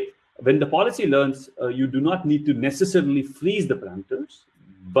the way, when the policy learns, you do not need to necessarily freeze the parameters,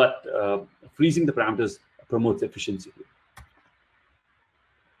 but freezing the parameters promotes efficiency.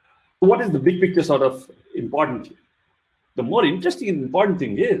 What is the big picture sort of important here? The more interesting and important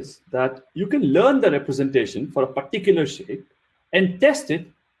thing is that you can learn the representation for a particular shape and test it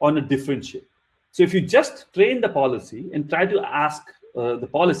on a different shape. So if you just train the policy and try to ask the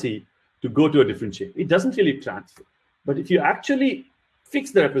policy to go to a different shape, it doesn't really transfer. But if you actually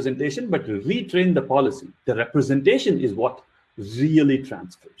fix the representation but retrain the policy, the representation is what really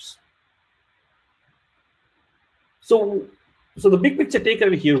transfers. So the big picture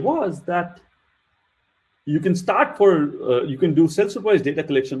takeaway here was that you can start you can do self-supervised data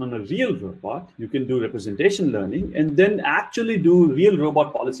collection on a real robot. You can do representation learning, and then actually do real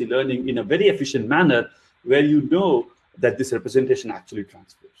robot policy learning in a very efficient manner where you know that this representation actually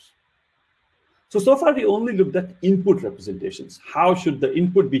transfers. So far we only looked at input representations. How should the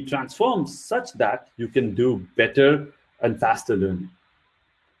input be transformed such that you can do better and faster learning?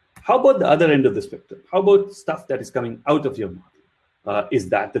 How about the other end of the spectrum? How about stuff that is coming out of your model? Is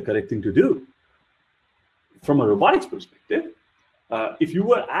that the correct thing to do? From a robotics perspective, if you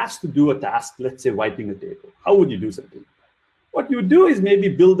were asked to do a task, let's say wiping a table, how would you do something? What you do is maybe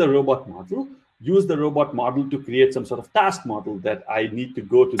build a robot model, use the robot model to create some sort of task model that I need to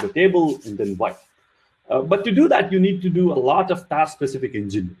go to the table and then wipe. But to do that, you need to do a lot of task-specific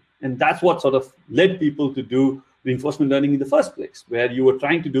engineering. And that's what sort of led people to do reinforcement learning in the first place, where you were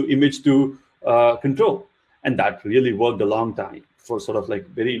trying to do image to control. And that really worked a long time for sort of like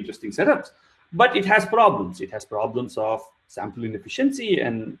very interesting setups. But it has problems. It has problems of sample inefficiency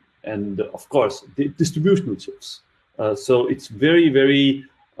and of course, the distributional shifts. So it's very, very,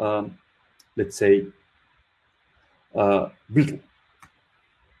 let's say, brittle.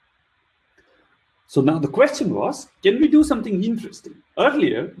 So now the question was, can we do something interesting?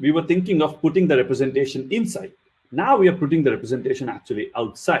 Earlier, we were thinking of putting the representation inside. Now we are putting the representation actually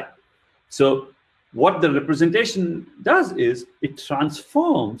outside. So what the representation does is it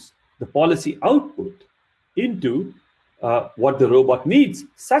transforms the policy output into what the robot needs,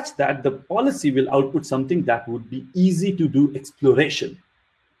 such that the policy will output something that would be easy to do exploration.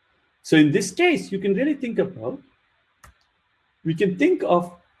 So in this case, you can really think about, we can think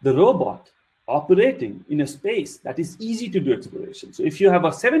of the robot operating in a space that is easy to do exploration. So if you have a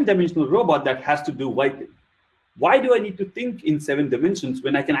 7-dimensional robot that has to do wiping, why do I need to think in 7 dimensions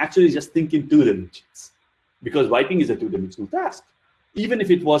when I can actually just think in 2 dimensions? Because wiping is a 2-dimensional task. Even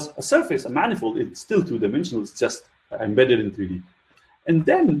if it was a surface, a manifold, it's still 2-dimensional, it's just embedded in 3D. And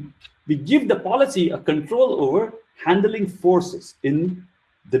then we give the policy a control over handling forces in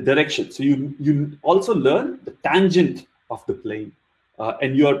the direction. So you also learn the tangent of the plane.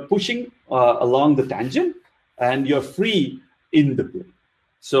 And you're pushing along the tangent, and you're free in the plane.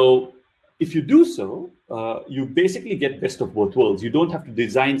 So if you do so, you basically get best of both worlds. You don't have to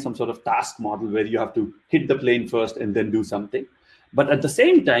design some sort of task model where you have to hit the plane first and then do something. But at the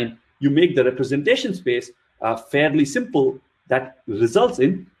same time, you make the representation space fairly simple that results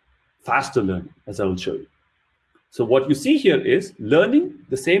in faster learning, as I will show you. So what you see here is learning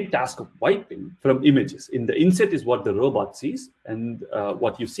the same task of wiping from images. In the inset is what the robot sees, and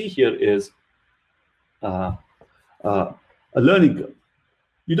what you see here is a learning curve.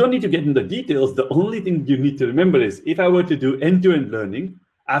 You don't need to get into the details. The only thing you need to remember is if I were to do end-to-end learning,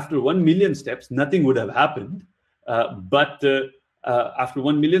 after 1 million steps, nothing would have happened. But after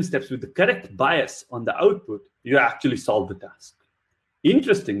 1 million steps with the correct bias on the output, you actually solve the task.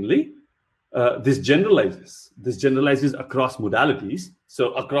 Interestingly, this generalizes. This generalizes across modalities,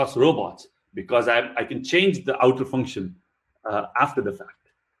 so across robots, because I can change the outer function after the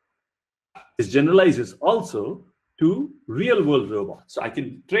fact. This generalizes also to real-world robots. So I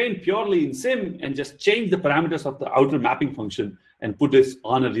can train purely in sim and just change the parameters of the outer mapping function and put this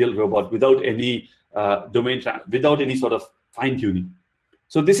on a real robot without any without any sort of fine-tuning.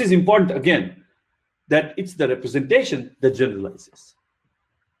 So this is important, again, that it's the representation that generalizes.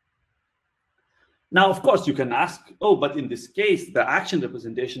 Now, of course, you can ask, oh, but in this case, the action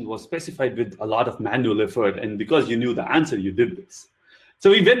representation was specified with a lot of manual effort, and because you knew the answer, you did this. So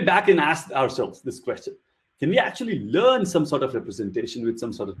we went back and asked ourselves this question. Can we actually learn some sort of representation with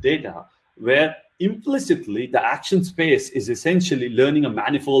some sort of data where implicitly the action space is essentially learning a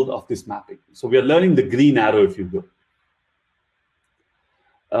manifold of this mapping? So we are learning the green arrow, if you will.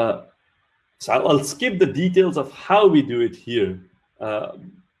 So I'll skip the details of how we do it here. But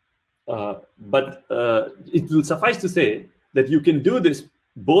it will suffice to say that you can do this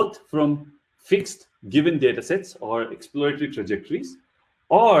both from fixed given data sets or exploratory trajectories,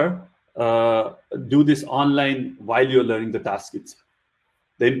 or do this online while you're learning the task itself.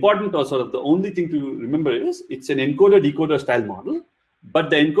 The important, or sort of the only thing to remember is it's an encoder-decoder style model, but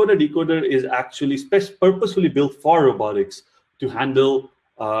the encoder-decoder is actually purposefully built for robotics to handle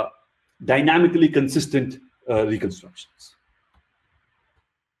dynamically consistent reconstructions.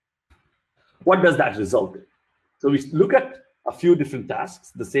 What does that result in? So we look at a few different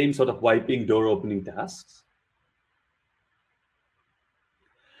tasks, the same sort of wiping, door opening tasks.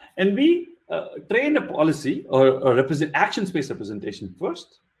 And we train a policy or action space representation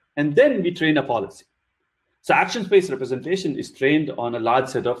first, and then we train a policy. So action space representation is trained on a large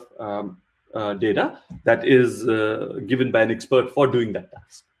set of data that is given by an expert for doing that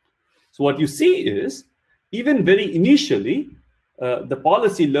task. So what you see is even very initially, the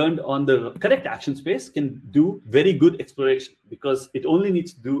policy learned on the correct action space can do very good exploration, because it only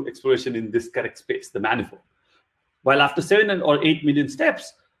needs to do exploration in this correct space, the manifold. While after 7 or 8 million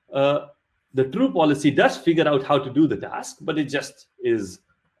steps, the true policy does figure out how to do the task, but it just is,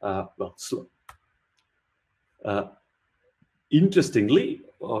 well, slow. Interestingly,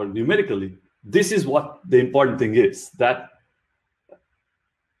 or numerically, this is what the important thing is, that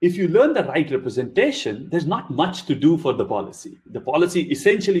if you learn the right representation, there's not much to do for the policy. The policy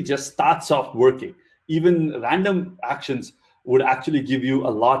essentially just starts off working. Even random actions would actually give you a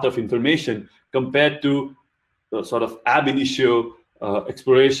lot of information compared to the sort of ab initio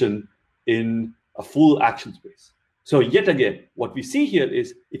exploration in a full action space. So yet again, what we see here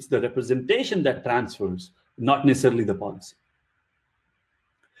is it's the representation that transfers, not necessarily the policy.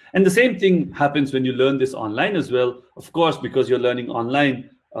 And the same thing happens when you learn this online as well. Of course, because you're learning online,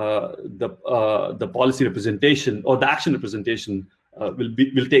 the policy representation or the action representation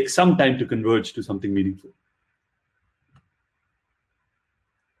will take some time to converge to something meaningful.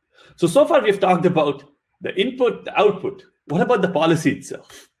 So far we've talked about the input, the output. What about the policy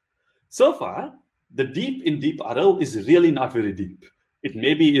itself? So far, the deep in deep RL is really not very deep. It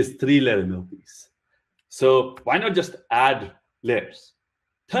maybe is 3-layer MLPs. So why not just add layers?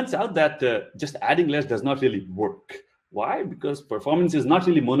 Turns out that just adding layers does not really work. Why? Because performance is not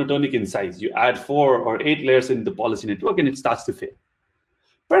really monotonic in size. You add 4 or 8 layers in the policy network and it starts to fail.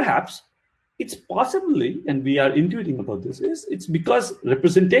 Perhaps it's possibly, and we are intuiting about this, it's because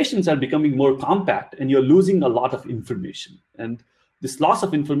representations are becoming more compact and you're losing a lot of information. And this loss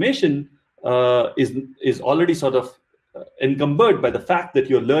of information is already sort of encumbered by the fact that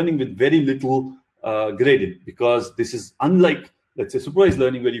you're learning with very little gradient, because this is unlike, let's say, supervised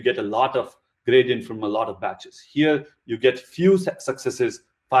learning, where you get a lot of gradient from a lot of batches. Here, you get few successes,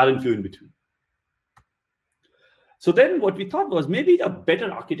 far and few in between. So then what we thought was maybe a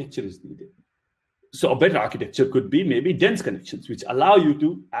better architecture is needed. So a better architecture could be maybe dense connections, which allow you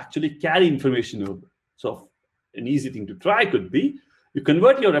to actually carry information over. So an easy thing to try could be you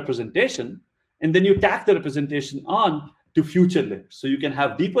convert your representation and then you tack the representation on to future layers. So you can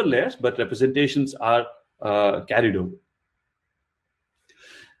have deeper layers, but representations are carried over.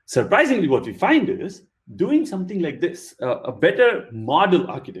 Surprisingly, what we find is doing something like this, a better model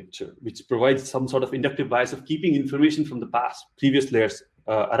architecture, which provides some sort of inductive bias of keeping information from the past, previous layers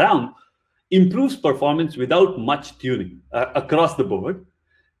around, improves performance without much tuning across the board.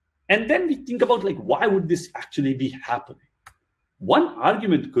 And then we think about, like, why would this actually be happening? One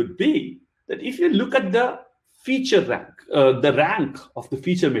argument could be that if you look at the feature rank, the rank of the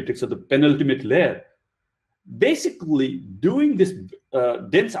feature matrix or the penultimate layer, basically doing this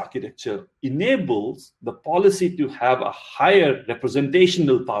dense architecture enables the policy to have a higher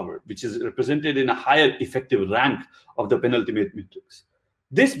representational power, which is represented in a higher effective rank of the penultimate matrix.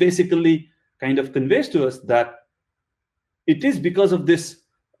 This basically kind of conveys to us that it is because of this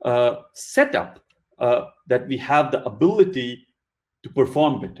setup that we have the ability to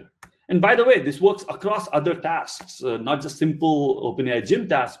perform better. And by the way, this works across other tasks, not just simple OpenAI gym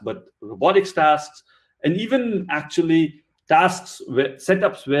tasks, but robotics tasks, and even actually tasks,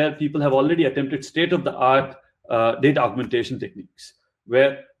 setups where people have already attempted state-of-the-art data augmentation techniques,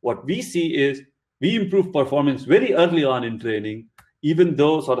 where what we see is we improve performance very early on in training, even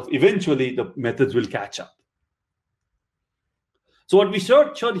though sort of eventually the methods will catch up. So what we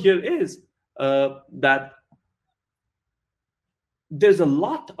showed here is that there's a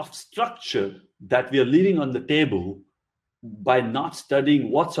lot of structure that we are leaving on the table by not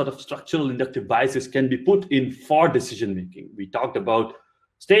studying what sort of structural inductive biases can be put in for decision making. We talked about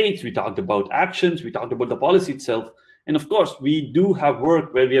states, we talked about actions, we talked about the policy itself. And of course, we do have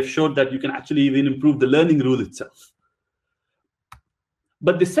work where we have showed that you can actually even improve the learning rule itself.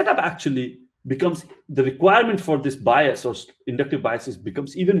 But the setup actually becomes, the requirement for this bias or inductive biases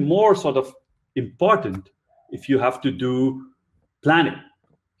becomes even more sort of important if you have to do planning.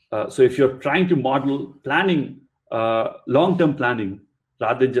 So if you're trying to model planning, long-term planning,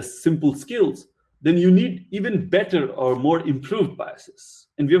 rather than just simple skills, then you need even better or more improved biases.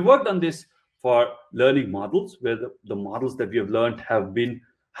 And we have worked on this for learning models, where the models that we have learned have been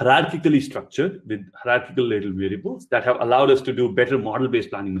hierarchically structured with hierarchical label variables that have allowed us to do better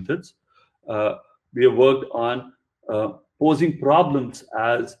model-based planning methods. We have worked on posing problems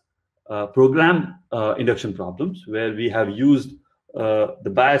as program induction problems, where we have used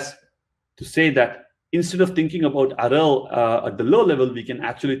the bias to say that instead of thinking about RL at the low level, we can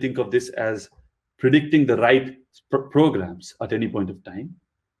actually think of this as predicting the right programs at any point of time.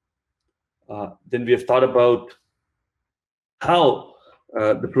 Then we have thought about how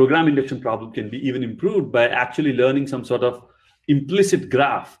the program induction problem can be even improved by actually learning some sort of implicit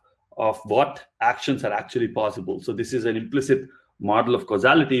graph of what actions are actually possible. So this is an implicit model of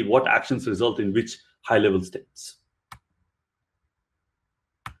causality, what actions result in which high-level states.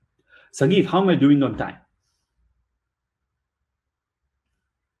 Sagiv, how am I doing on time?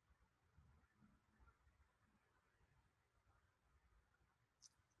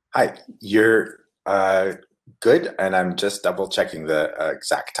 Hi, you're good, and I'm just double checking the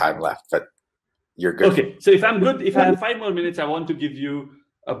exact time left, but you're good. Okay, so if I'm good, if I have 5 more minutes, I want to give you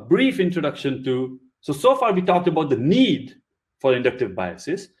a brief introduction to, so far we talked about the need for inductive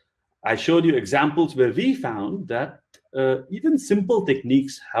biases. I showed you examples where we found that even simple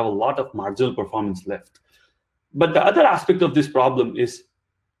techniques have a lot of marginal performance left. But the other aspect of this problem is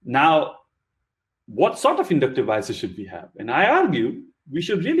now, what sort of inductive biases should we have? And I argue we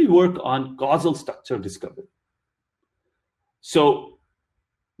should really work on causal structure discovery. So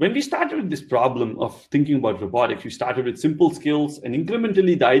when we started with this problem of thinking about robotics, we started with simple skills, and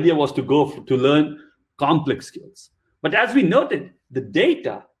incrementally the idea was to go to learn complex skills. But as we noted, the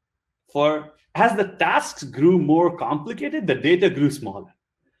data as the tasks grew more complicated, the data grew smaller.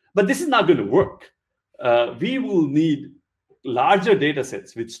 But this is not going to work. We will need larger data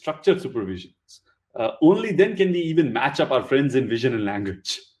sets with structured supervisions. Only then can we even match up our friends in vision and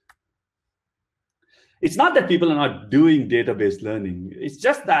language. It's not that people are not doing database learning. It's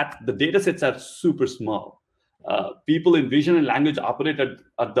just that the data sets are super small. People in vision and language operate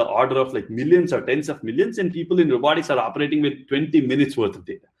at the order of like millions or tens of millions, and people in robotics are operating with 20 minutes worth of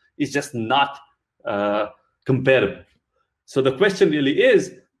data. It's just not comparable. So the question really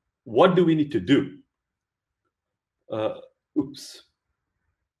is, what do we need to do? So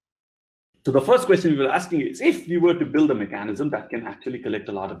the first question we were asking is, if we were to build a mechanism that can actually collect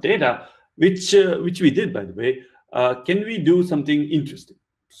a lot of data, which we did, by the way, can we do something interesting?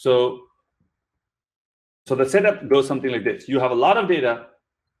 So the setup goes something like this. You have a lot of data.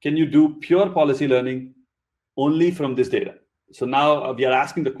 Can you do pure policy learning only from this data? So now we are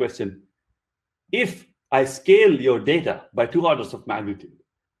asking the question, if I scale your data by 2 orders of magnitude,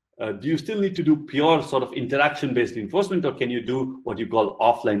 do you still need to do pure sort of interaction-based reinforcement, or can you do what you call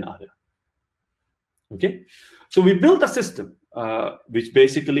offline RL? Okay, so we built a system which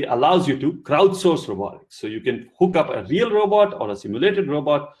basically allows you to crowdsource robotics. So you can hook up a real robot or a simulated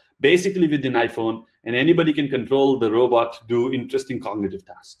robot basically with an iPhone, and anybody can control the robot to do interesting cognitive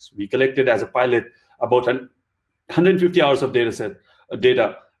tasks. We collected as a pilot about 150 hours of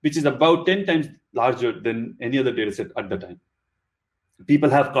data, which is about 10 times larger than any other data set at the time. People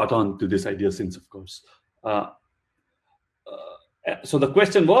have caught on to this idea since, of course. So the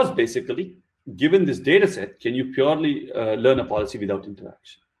question was basically, given this data set, can you purely learn a policy without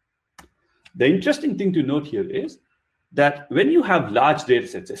interaction? The interesting thing to note here is that when you have large data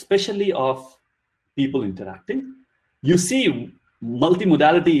sets, especially of people interacting, you see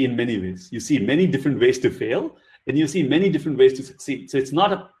multimodality in many ways. You see many different ways to fail, and you see many different ways to succeed. So it's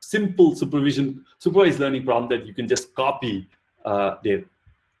not a simple supervised learning problem that you can just copy data.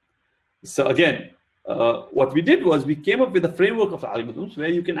 So again, what we did was we came up with a framework of algorithms where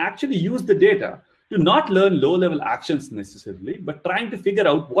you can actually use the data to not learn low-level actions necessarily, but trying to figure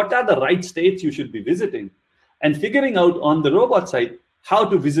out what are the right states you should be visiting, and figuring out on the robot side how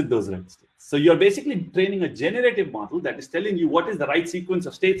to visit those right states. So you're basically training a generative model that is telling you what is the right sequence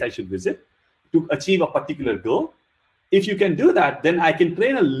of states I should visit to achieve a particular goal. If you can do that, then I can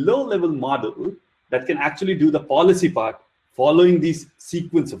train a low-level model that can actually do the policy part following these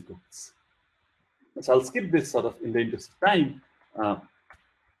sequence of goals. So I'll skip this sort of in the interest of time.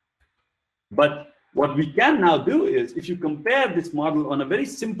 But what we can now do is, if you compare this model on a very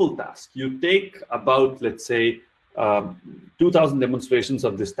simple task, you take about, let's say, 2,000 demonstrations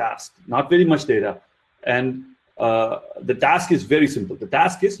of this task, not very much data, and the task is very simple. The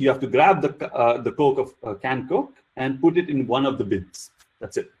task is you have to grab the Coke of canned Coke and put it in one of the bins.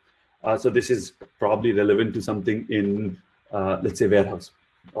 That's it. So this is probably relevant to something in, let's say, warehouse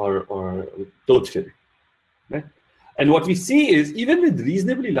or tote sharing, right? And what we see is, even with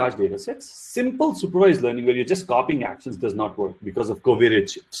reasonably large data sets, simple supervised learning where you're just copying actions does not work because of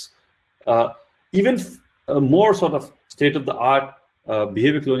covariate shifts. Even more sort of state-of-the-art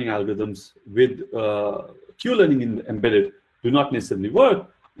behavior cloning algorithms with Q-learning embedded do not necessarily work.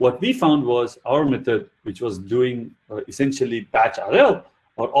 What we found was our method, which was doing essentially batch RL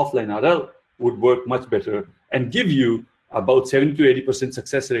or offline RL, would work much better and give you about 70 to 80%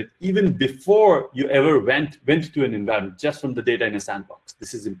 success rate even before you ever went to an environment, just from the data in a sandbox.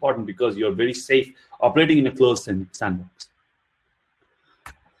 This is important because you're very safe operating in a closed sandbox.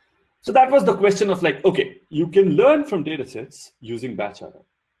 So that was the question of like, okay, you can learn from data sets using batch order.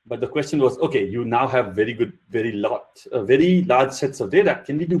 But the question was, okay, you now have very large sets of data.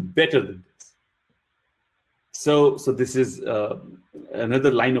 Can we do better than this? So this is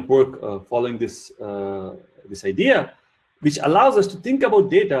another line of work following this idea, which allows us to think about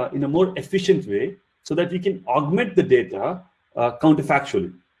data in a more efficient way so that we can augment the data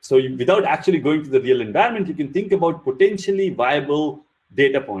counterfactually. So without actually going to the real environment, you can think about potentially viable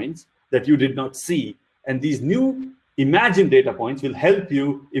data points that you did not see. And these new imagined data points will help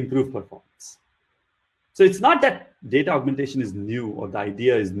you improve performance. So it's not that data augmentation is new or the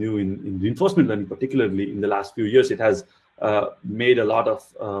idea is new in reinforcement learning, particularly in the last few years. It has made a lot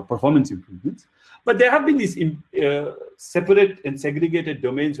of performance improvements. But there have been these separate and segregated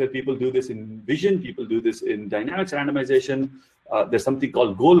domains where people do this in vision, people do this in dynamics randomization. There's something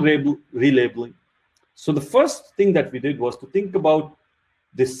called goal relabeling. So the first thing that we did was to think about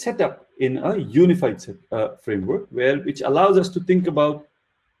this setup in a unified framework, which allows us to think about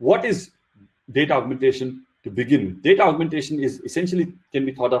what is data augmentation to begin with. Data augmentation is essentially can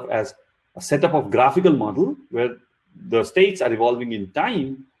be thought of as a setup of graphical model where the states are evolving in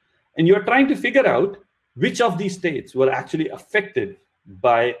time, and you're trying to figure out which of these states were actually affected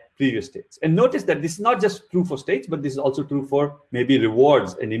by previous states. And notice that this is not just true for states, but this is also true for maybe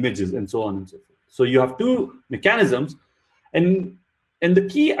rewards and images and so on and so forth. So you have two mechanisms, and the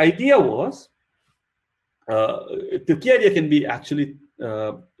key idea was, the key idea can be actually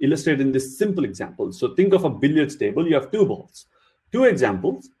illustrated in this simple example. So think of a billiards table. You have two balls. Two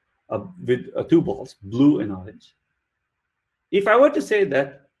examples with two balls, blue and orange. If I were to say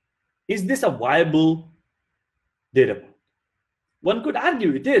that, is this a viable data point? One could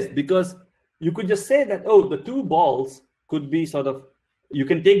argue it is, because you could just say that, oh, the two balls could be sort of, you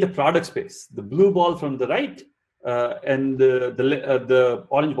can take the product space, the blue ball from the right and the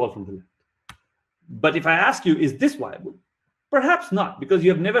orange ball from the left. But if I ask you, is this viable? Perhaps not, because you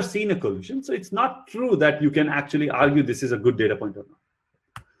have never seen a collision. So it's not true that you can actually argue this is a good data point or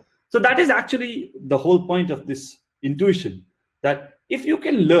not. So that is actually the whole point of this intuition, that if you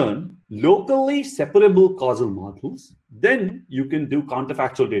can learn locally separable causal models, then you can do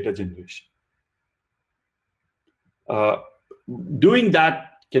counterfactual data generation. Doing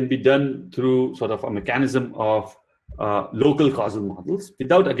that can be done through sort of a mechanism of local causal models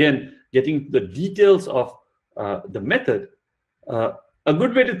without, again, getting the details of the method. A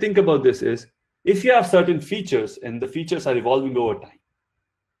good way to think about this is, if you have certain features and the features are evolving over time,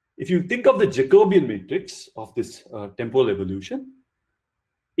 if you think of the Jacobian matrix of this temporal evolution,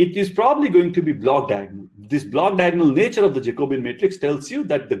 it is probably going to be block diagonal. This block diagonal nature of the Jacobian matrix tells you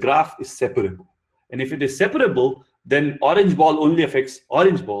that the graph is separable. And if it is separable, then orange ball only affects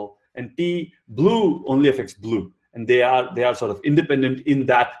orange ball, and blue only affects blue. And they are sort of independent in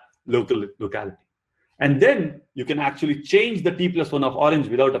that locality. And then you can actually change the t+1 of orange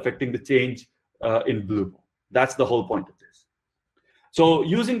without affecting the change in blue. That's the whole point of this. So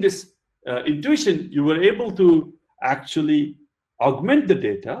using this intuition, you were able to actually augment the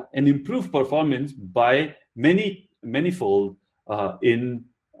data and improve performance by manyfold in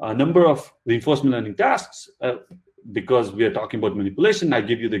a number of reinforcement learning tasks. Because we are talking about manipulation, I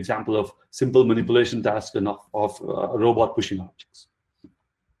give you the example of simple manipulation tasks and of a robot pushing objects.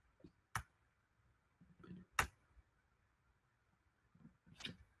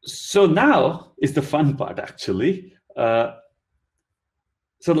 So now is the fun part, actually. So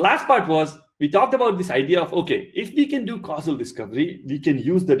the last part was, we talked about this idea of, okay, if we can do causal discovery, we can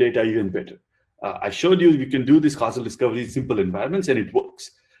use the data even better. I showed you we can do this causal discovery in simple environments, and it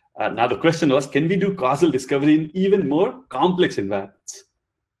works. Now the question was, can we do causal discovery in even more complex environments?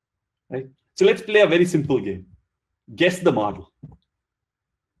 Right? So let's play a very simple game. Guess the model.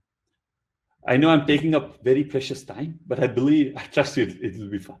 I know I'm taking up very precious time, but I trust you, it will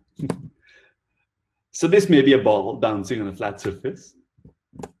be fun. So this may be a ball bouncing on a flat surface.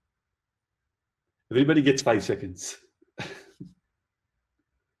 Everybody gets 5 seconds.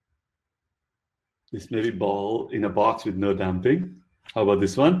 This may be ball in a box with no damping. How about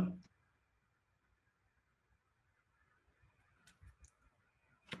this one?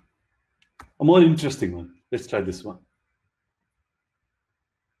 A more interesting one. Let's try this one.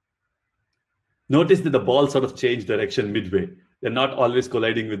 Notice that the ball sort of changed direction midway. They're not always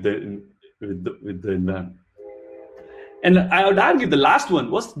colliding with the environment. And I would argue the last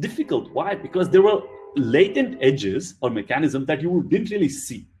one was difficult. Why? Because there were latent edges or mechanisms that you didn't really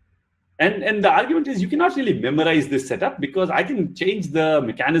see. And the argument is, you cannot really memorize this setup, because I can change the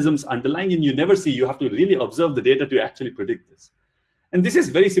mechanisms underlying and you never see. You have to really observe the data to actually predict this. And this is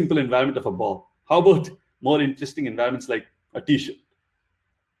very simple environment of a ball. How about more interesting environments like a t-shirt?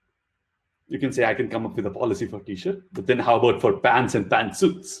 you can say I can come up with a policy for t-shirt, but then how about for pants and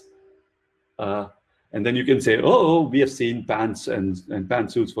pantsuits? And then you can say, oh, we have seen pants and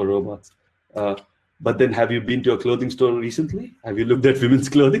pantsuits for robots. But then have you been to a clothing store recently? Have you looked at women's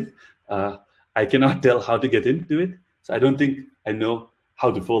clothing? I cannot tell how to get into it. So I don't think I know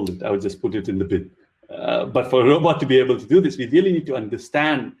how to fold it. I would just put it in the bin. But for a robot to be able to do this, we really need to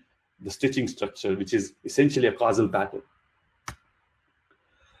understand the stitching structure, which is essentially a causal pattern.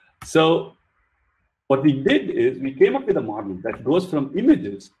 So what we did is we came up with a model that goes from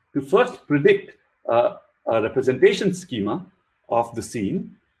images to first predict a representation schema of the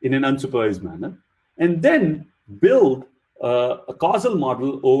scene in an unsupervised manner, and then build a causal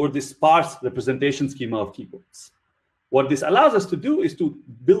model over this sparse representation schema of keywords. What this allows us to do is to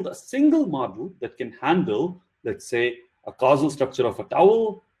build a single model that can handle, let's say, a causal structure of a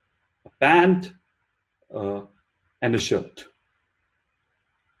towel, a pant, and a shirt.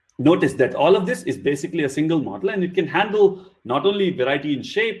 Notice that all of this is basically a single model, and it can handle not only variety in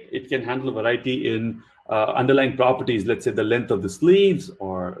shape, it can handle variety in underlying properties, let's say the length of the sleeves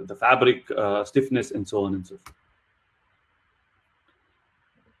or the fabric stiffness, and so on and so forth.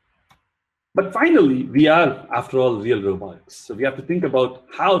 But finally, we are, after all, real robotics. So we have to think about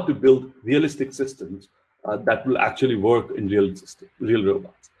how to build realistic systems that will actually work in real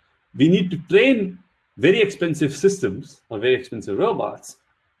robots. We need to train very expensive systems or very expensive robots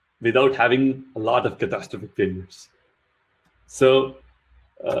without having a lot of catastrophic failures. So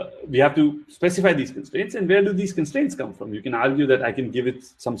we have to specify these constraints, and where do these constraints come from? You can argue that I can give it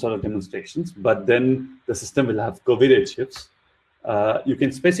some sort of demonstrations, but then the system will have covariate shifts. You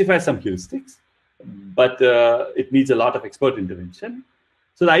can specify some heuristics, but it needs a lot of expert intervention.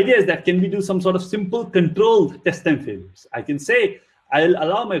 So the idea is that can we do some sort of simple controlled test time failures? I can say I'll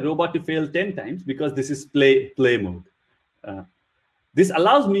allow my robot to fail 10 times because this is play mode. This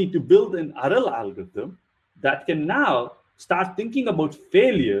allows me to build an RL algorithm that can now start thinking about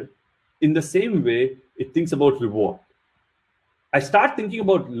failure in the same way it thinks about reward. I start thinking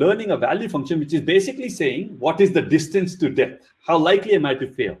about learning a value function, which is basically saying, what is the distance to death? How likely am I to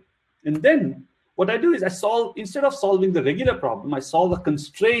fail? And then what I do is I solve, instead of solving the regular problem, I solve a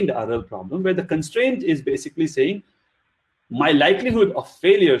constrained RL problem, where the constraint is basically saying, my likelihood of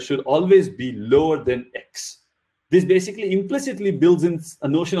failure should always be lower than X. This basically implicitly builds in a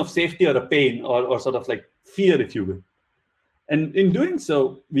notion of safety or a pain or sort of like fear, if you will. And in doing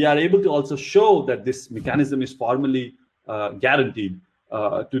so, we are able to also show that this mechanism is formally guaranteed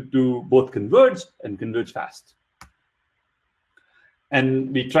to both converge and converge fast.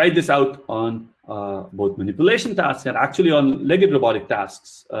 And we tried this out on both manipulation tasks and actually on legged robotic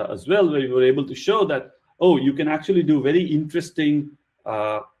tasks as well, where we were able to show that, oh, you can actually do very interesting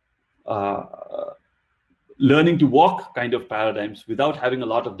learning to walk kind of paradigms without having a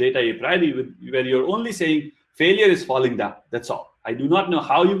lot of data a priori, where you're only saying failure is falling down. That's all. I do not know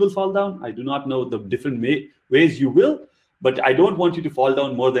how you will fall down. I do not know the different ways you will, but I don't want you to fall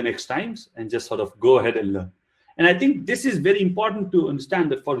down more than X times and just sort of go ahead and learn. And I think this is very important to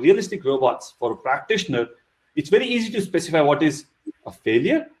understand, that for realistic robots, for a practitioner, it's very easy to specify what is a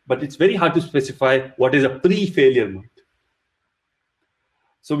failure, but it's very hard to specify what is a pre-failure mode.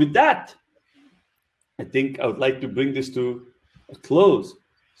 So with that, I think I would like to bring this to a close.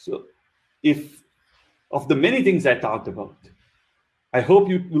 So if of the many things I talked about, I hope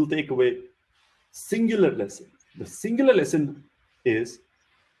you will take away singular lesson. The singular lesson is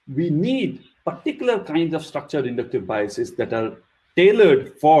we need particular kinds of structured inductive biases that are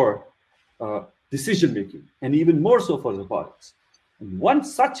tailored for decision making, and even more so for robotics. And one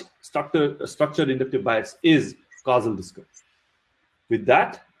such structured inductive bias is causal discourse. With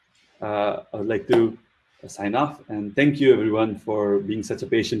that, I would like to sign off, and thank you everyone for being such a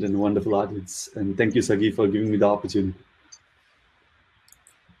patient and wonderful audience. And thank you, Sagi, for giving me the opportunity.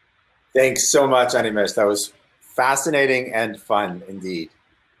 Thanks so much, Animesh. That was fascinating and fun indeed.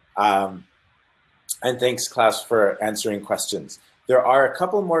 And thanks, Klaus, for answering questions. There are a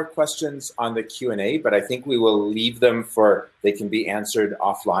couple more questions on the Q&A, but I think we will leave them they can be answered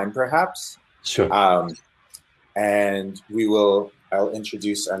offline perhaps. Sure. And I'll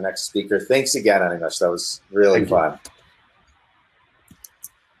introduce our next speaker. Thanks again, Animesh. That was really fun.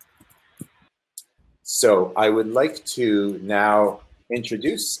 So I would like to now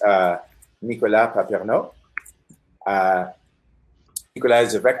introduce Nicolas Paperno. Nicolas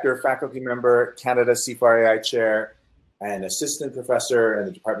is a Vector faculty member, Canada C4AI chair, and assistant professor in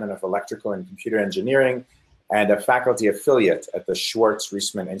the Department of Electrical and Computer Engineering, and a faculty affiliate at the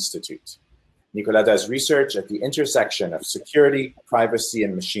Schwartz-Reisman Institute. Nicolas does research at the intersection of security, privacy,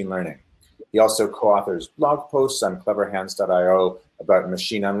 and machine learning. He also co-authors blog posts on cleverhands.io, about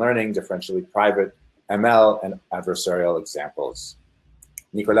machine unlearning, differentially private ML, and adversarial examples.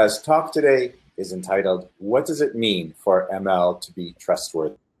 Nicolas' talk today is entitled, "What does it mean for ML to be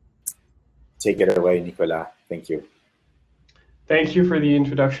trustworthy?" Take it away, Nicolas. Thank you. Thank you for the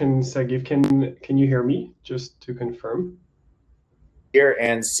introduction, Sagif. Can you hear me, just to confirm? Hear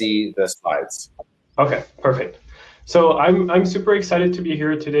and see the slides. Okay, perfect. So I'm super excited to be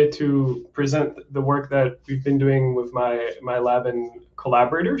here today to present the work that we've been doing with my lab and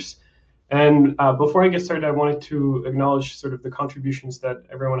collaborators. And before I get started, I wanted to acknowledge sort of the contributions that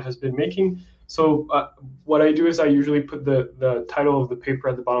everyone has been making. So what I do is I usually put the title of the paper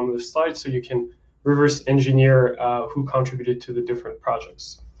at the bottom of the slide so you can reverse engineer who contributed to the different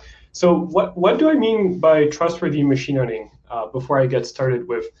projects. So what do I mean by trustworthy machine learning before I get started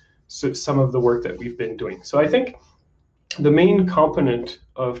with some of the work that we've been doing? So I think the main component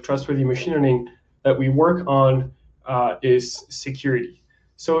of trustworthy machine learning that we work on is security.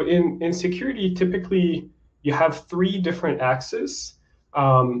 So in security, typically you have three different axes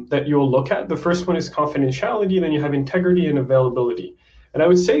that you'll look at. The first one is confidentiality, then you have integrity and availability. And I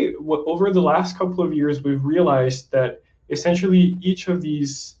would say over the last couple of years, we've realized that essentially each of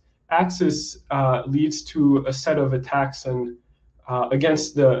these axes leads to a set of attacks and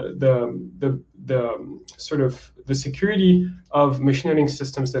against the sort of the security of machine learning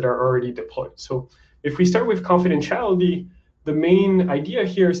systems that are already deployed. So if we start with confidentiality, the main idea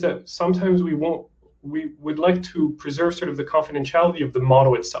here is that sometimes we would like to preserve sort of the confidentiality of the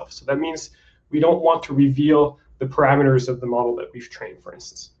model itself. So that means we don't want to reveal the parameters of the model that we've trained, for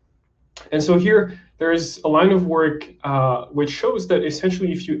instance. And so here, there is a line of work which shows that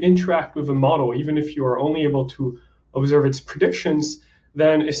essentially if you interact with a model, even if you are only able to observe its predictions,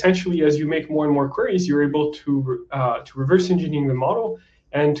 then essentially as you make more and more queries, you're able to reverse engineer the model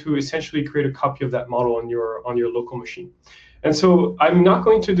and to essentially create a copy of that model on your local machine. And so I'm not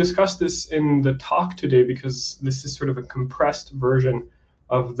going to discuss this in the talk today because this is sort of a compressed version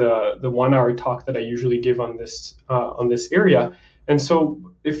of the 1 hour talk that I usually give on this area. And so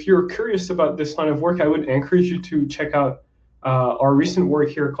if you're curious about this line of work, I would encourage you to check out our recent work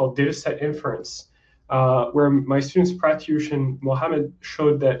here called dataset inference, where my students Pratyush and Mohammed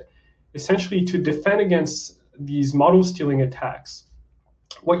showed that essentially to defend against these model stealing attacks,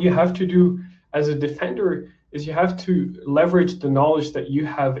 what you have to do as a defender is you have to leverage the knowledge that you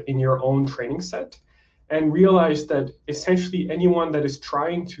have in your own training set and realize that essentially anyone that is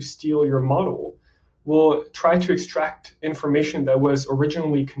trying to steal your model will try to extract information that was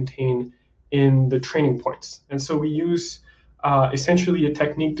originally contained in the training points. And so we use essentially a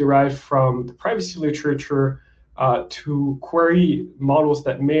technique derived from the privacy literature to query models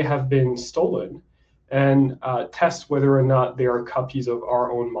that may have been stolen and test whether or not they are copies of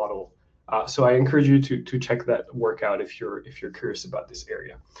our own model. So I encourage you to check that work out if you're curious about this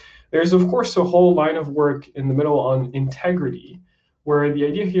area. There's of course a whole line of work in the middle on integrity, where the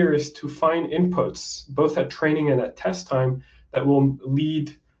idea here is to find inputs both at training and at test time that will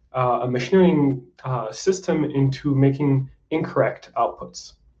lead a machine learning system into making incorrect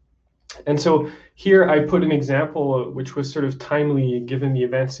outputs. And so here I put an example which was sort of timely given the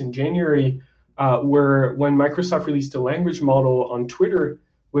events in January, where when Microsoft released a language model on Twitter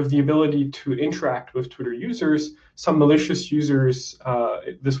with the ability to interact with Twitter users, some malicious users,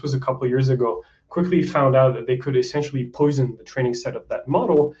 this was a couple of years ago, quickly found out that they could essentially poison the training set of that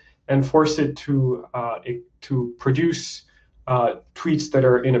model and force it to produce tweets that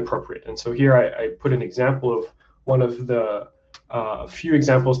are inappropriate. And so here I put an example of one of the few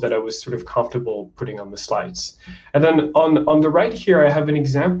examples that I was sort of comfortable putting on the slides. And then on the right here, I have an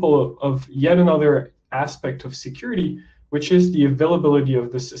example of yet another aspect of security, which is the availability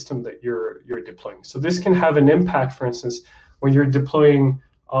of the system that you're deploying. So this can have an impact, for instance, when you're deploying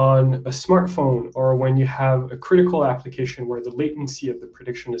on a smartphone or when you have a critical application where the latency of the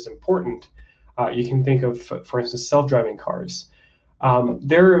prediction is important. You can think of, for instance, self-driving cars.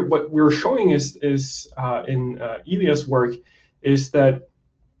 What we're showing is in Ilya's work is that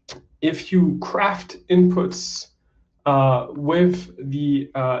if you craft inputs with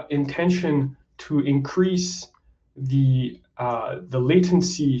the intention to increase the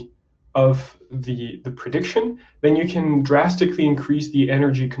latency of the prediction, then you can drastically increase the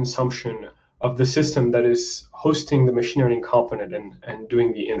energy consumption of the system that is hosting the machine learning component and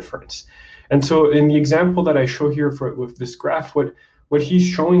doing the inference. And so in the example that I show here with this graph, what he's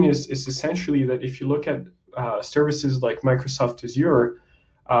showing is essentially that if you look at services like Microsoft Azure,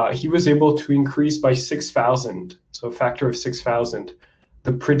 he was able to increase by 6,000, so a factor of 6,000,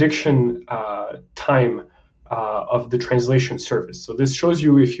 the prediction time of the translation service. So this shows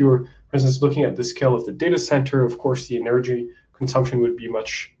you if you're, for instance, looking at the scale of the data center, of course, the energy consumption would be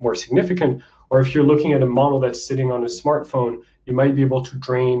much more significant. Or if you're looking at a model that's sitting on a smartphone, you might be able to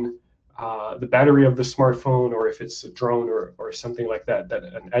drain the battery of the smartphone, or if it's a drone or something like that, that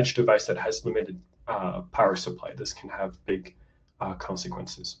an edge device that has limited power supply. This can have big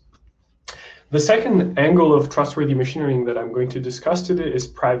consequences. The second angle of trustworthy machine learning that I'm going to discuss today is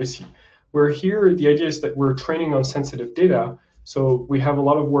privacy, where here the idea is that we're training on sensitive data. So we have a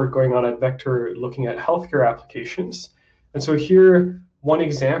lot of work going on at Vector looking at healthcare applications. And so here, one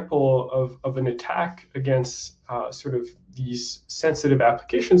example of an attack against sort of these sensitive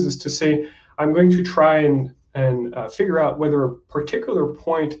applications is to say, I'm going to try and figure out whether a particular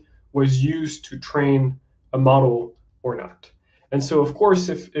point was used to train a model or not. And so, of course,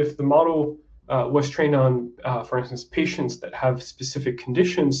 if the model was trained on, for instance, patients that have specific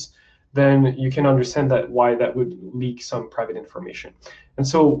conditions, then you can understand why that would leak some private information. And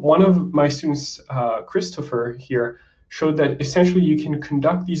so one of my students, Christopher here, showed that essentially you can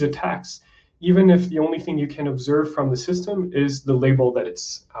conduct these attacks even if the only thing you can observe from the system is the label that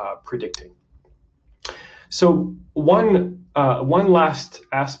it's predicting. So one last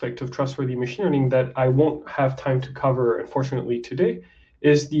aspect of trustworthy machine learning that I won't have time to cover, unfortunately, today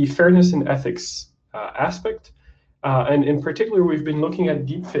is the fairness and ethics aspect. And in particular, we've been looking at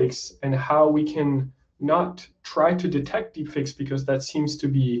deepfakes and how we can not try to detect deepfakes because that seems to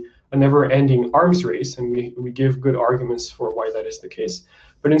be a never-ending arms race, and we give good arguments for why that is the case.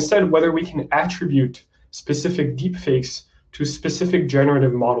 But instead, whether we can attribute specific deepfakes to specific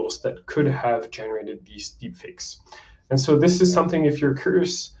generative models that could have generated these deepfakes. And so this is something, if you're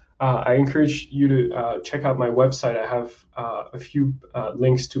curious, I encourage you to check out my website. I have a few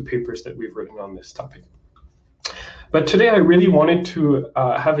links to papers that we've written on this topic. But today I really wanted to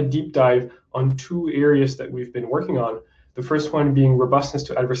have a deep dive on two areas that we've been working on. The first one being robustness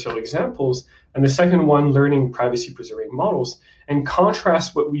to adversarial examples, and the second one, learning privacy-preserving models, and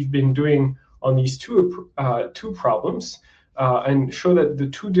contrast what we've been doing on these two problems, and show that the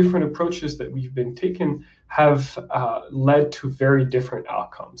two different approaches that we've been taking have led to very different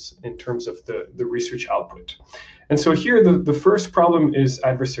outcomes in terms of the research output. And so here, the first problem is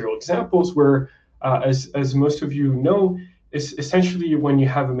adversarial examples, where, as most of you know, is essentially when you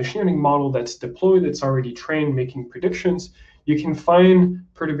have a machine learning model that's deployed, it's already trained, making predictions, you can find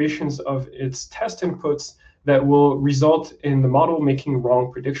perturbations of its test inputs that will result in the model making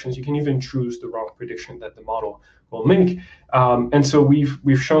wrong predictions. You can even choose the wrong prediction that the model will make. And so we've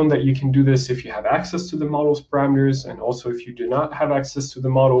shown that you can do this if you have access to the model's parameters, and also if you do not have access to the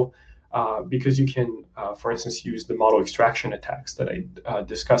model, because you can, for instance, use the model extraction attacks that I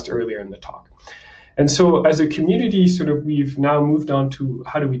discussed earlier in the talk. And so as a community, we've now moved on to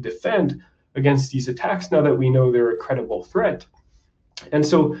how do we defend against these attacks now that we know they're a credible threat. And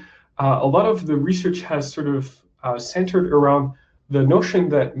so a lot of the research has centered around the notion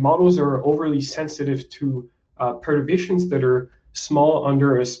that models are overly sensitive to perturbations that are small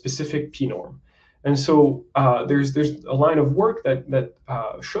under a specific p-norm. And so there's a line of work that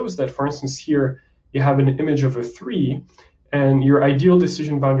shows that, for instance, here you have an image of a 3, and your ideal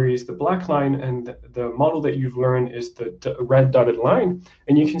decision boundary is the black line, and the model that you've learned is the red dotted line.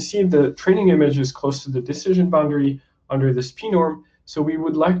 And you can see the training image is close to the decision boundary under this p-norm. So we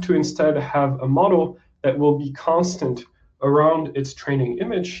would like to instead have a model that will be constant around its training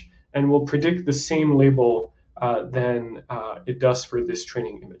image and will predict the same label than it does for this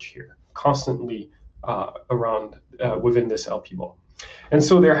training image here, constantly around within this LP ball. And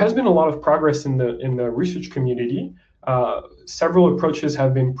so there has been a lot of progress in the research community. Several approaches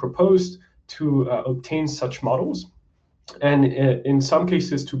have been proposed to obtain such models, and in some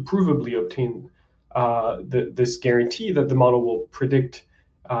cases to provably obtain this guarantee that the model will predict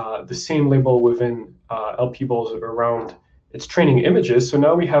the same label within LP balls around its training images. So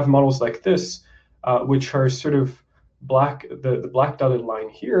now we have models like this, which are black, the black dotted line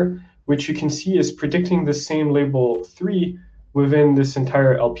here, which you can see is predicting the same label 3 within this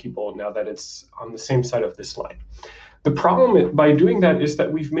entire LP ball now that it's on the same side of this line. The problem by doing that is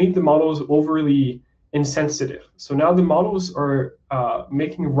that we've made the models overly insensitive. So now the models are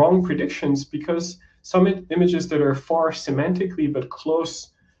making wrong predictions because some images that are far semantically but close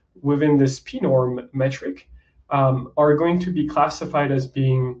within this p-norm metric are going to be classified as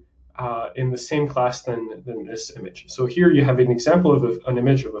being in the same class than this image. So here you have an example of an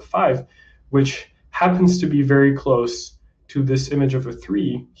image of a 5, which happens to be very close to this image of a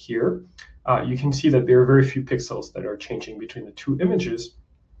 3 here. You can see that there are very few pixels that are changing between the two images.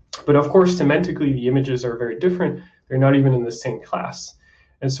 But of course, semantically, the images are very different. They're not even in the same class.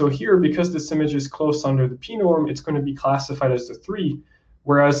 And so here, because this image is close under the p-norm, it's going to be classified as the 3.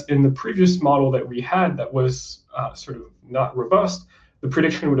 whereas in the previous model that we had that was sort of not robust, the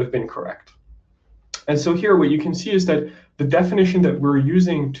prediction would have been correct. And so here what you can see is that the definition that we're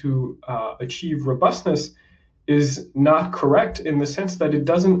using to achieve robustness is not correct in the sense that it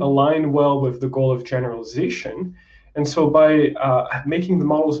doesn't align well with the goal of generalization. And so by making the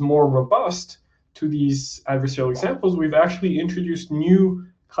models more robust to these adversarial examples, we've actually introduced new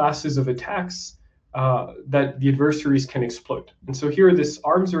classes of attacks that the adversaries can exploit. And so here, this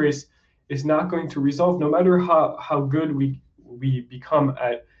arms race is not going to resolve, no matter how good we become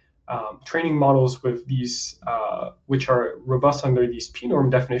at training models with these, which are robust under these p-norm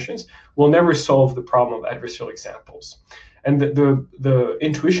definitions, will never solve the problem of adversarial examples. And the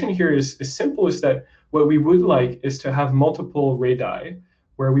intuition here is simple, is that what we would like is to have multiple radii,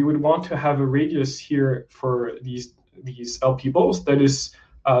 where we would want to have a radius here for these LP balls that is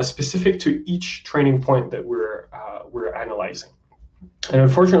specific to each training point that we're analyzing. And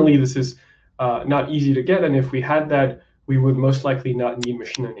unfortunately, this is not easy to get. And if we had that, we would most likely not need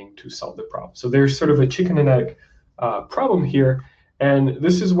machine learning to solve the problem. So there's sort of a chicken and egg problem here. And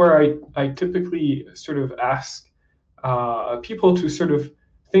this is where I typically sort of ask people to sort of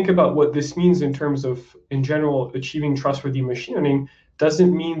think about what this means in terms of, in general, achieving trustworthy machine learning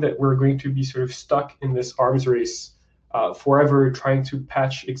doesn't mean that we're going to be sort of stuck in this arms race forever, trying to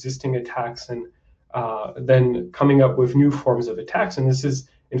patch existing attacks and then coming up with new forms of attacks. And this is,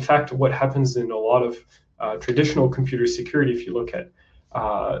 in fact, what happens in a lot of traditional computer security. If you look at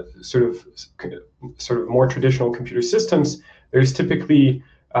sort of more traditional computer systems, there's typically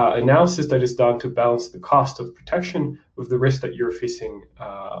analysis that is done to balance the cost of protection with the risk that you're facing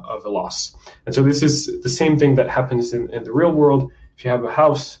of a loss. And so this is the same thing that happens in the real world. If you have a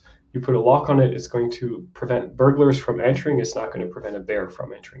house, you put a lock on it, it's going to prevent burglars from entering. It's not going to prevent a bear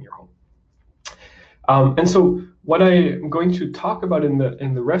from entering your home. And so what I'm going to talk about in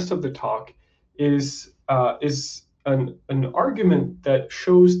the rest of the talk is an argument that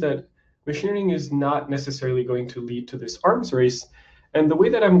shows that machine learning is not necessarily going to lead to this arms race. And the way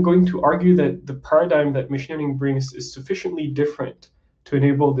that I'm going to argue that the paradigm that machine learning brings is sufficiently different to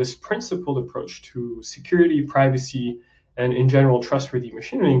enable this principled approach to security, privacy, and in general trustworthy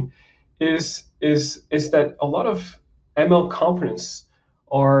machine learning is that a lot of ML components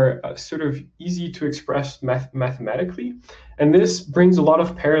are sort of easy to express mathematically. And this brings a lot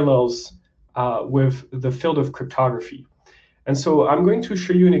of parallels with the field of cryptography. And so I'm going to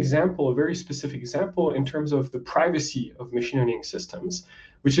show you an example, a very specific example in terms of the privacy of machine learning systems,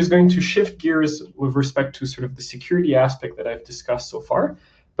 which is going to shift gears with respect to sort of the security aspect that I've discussed so far.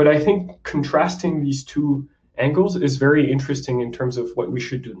 But I think contrasting these two angles is very interesting in terms of what we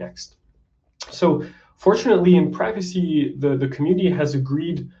should do next. So fortunately, in privacy, the community has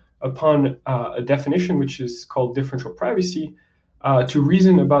agreed upon a definition which is called differential privacy to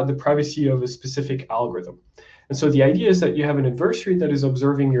reason about the privacy of a specific algorithm. And so the idea is that you have an adversary that is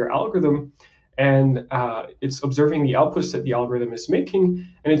observing your algorithm, and it's observing the outputs that the algorithm is making,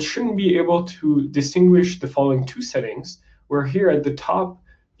 and it shouldn't be able to distinguish the following two settings, where here at the top,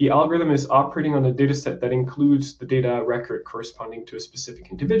 the algorithm is operating on a data set that includes the data record corresponding to a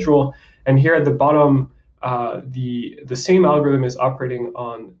specific individual. And here at the bottom, the same algorithm is operating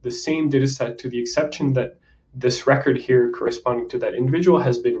on the same data set to the exception that this record here corresponding to that individual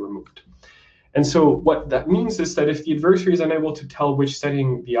has been removed. And so what that means is that if the adversary is unable to tell which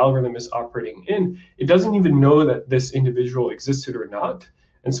setting the algorithm is operating in, it doesn't even know that this individual existed or not.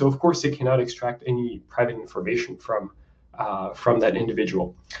 And so, of course, it cannot extract any private information from that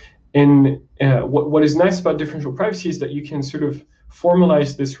individual. And what is nice about differential privacy is that you can sort of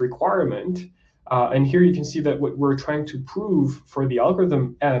formalize this requirement. And here you can see that what we're trying to prove for the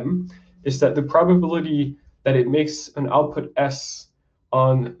algorithm M is that the probability that it makes an output S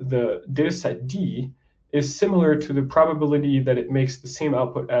on the dataset D is similar to the probability that it makes the same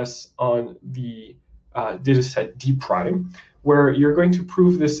output S on the dataset D prime, where you're going to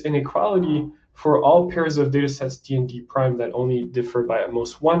prove this inequality for all pairs of datasets D and D prime that only differ by at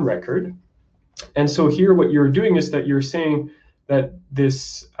most one record. And so here what you're doing is that you're saying that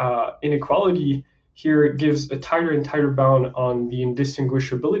this inequality here gives a tighter and tighter bound on the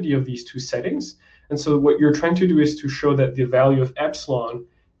indistinguishability of these two settings. And so what you're trying to do is to show that the value of epsilon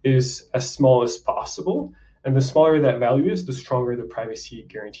is as small as possible. And the smaller that value is, the stronger the privacy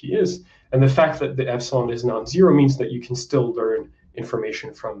guarantee is. And the fact that the epsilon is non-zero means that you can still learn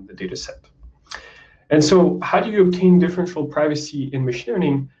information from the data set. And so how do you obtain differential privacy in machine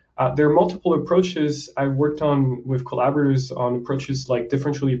learning? There are multiple approaches. I've worked on with collaborators on approaches like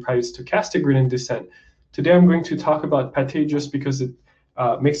differentially private stochastic gradient descent. Today I'm going to talk about Pate just because it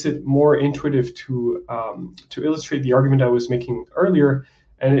makes it more intuitive to illustrate the argument I was making earlier.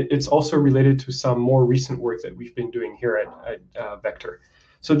 And it's also related to some more recent work that we've been doing here at Vector.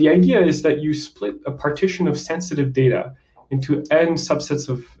 So the idea is that you split a partition of sensitive data into n subsets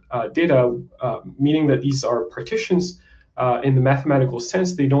of data, meaning that these are partitions in the mathematical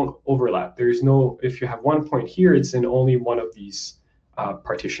sense. They don't overlap. There's no, if you have one point here, it's in only one of these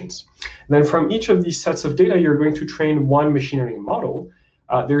partitions. And then from each of these sets of data, you're going to train one machine learning model.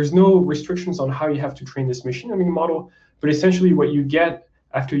 There's no restrictions on how you have to train this machine learning model, but essentially what you get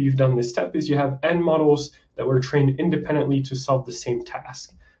after you've done this step is you have n models that were trained independently to solve the same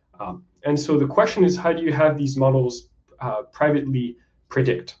task. And so the question is, how do you have these models privately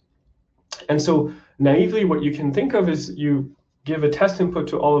predict? And so naively, what you can think of is you give a test input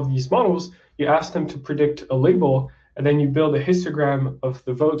to all of these models, you ask them to predict a label, and then you build a histogram of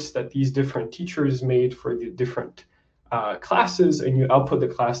the votes that these different teachers made for the different classes, and you output the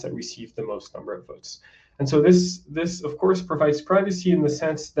class that received the most number of votes. And so this of course provides privacy in the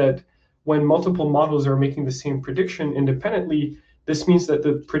sense that when multiple models are making the same prediction independently, this means that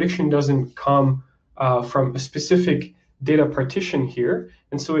the prediction doesn't come from a specific data partition here,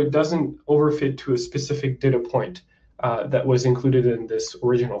 and so it doesn't overfit to a specific data point that was included in this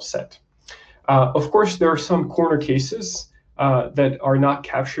original set. Of course, there are some corner cases that are not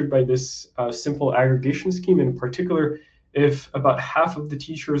captured by this simple aggregation scheme. In particular, if about half of the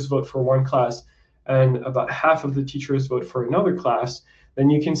teachers vote for one class and about half of the teachers vote for another class, then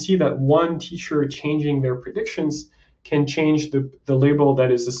you can see that one teacher changing their predictions can change the label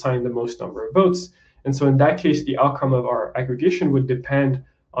that is assigned the most number of votes. And so in that case, the outcome of our aggregation would depend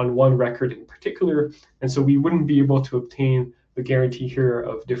on one record in particular. And so we wouldn't be able to obtain the guarantee here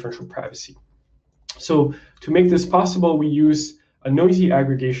of differential privacy. So to make this possible, we use a noisy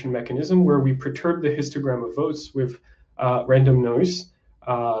aggregation mechanism where we perturb the histogram of votes with random noise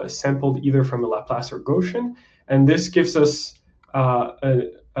sampled either from a Laplace or Gaussian. And this gives us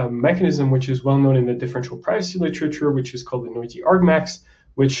a mechanism which is well known in the differential privacy literature, which is called the noisy argmax,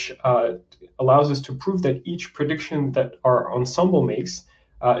 which allows us to prove that each prediction that our ensemble makes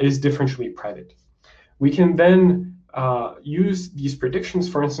is differentially private. We can then use these predictions,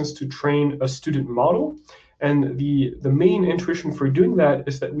 for instance, to train a student model. And the main intuition for doing that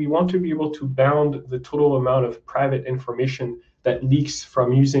is that we want to be able to bound the total amount of private information that leaks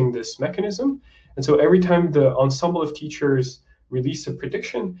from using this mechanism. And so every time the ensemble of teachers release a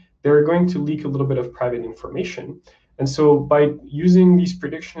prediction, they're going to leak a little bit of private information. And so by using these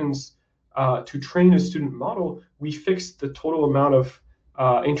predictions to train a student model, we fix the total amount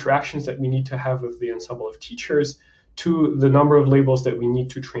of interactions that we need to have with the ensemble of teachers to the number of labels that we need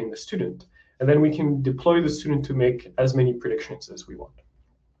to train the student. And then we can deploy the student to make as many predictions as we want.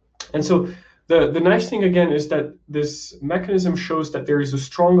 And so the nice thing, again, is that this mechanism shows that there is a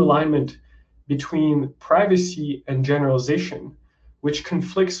strong alignment between privacy and generalization, which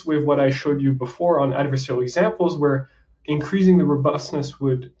conflicts with what I showed you before on adversarial examples, where increasing the robustness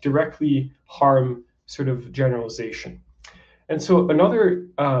would directly harm sort of generalization. And so another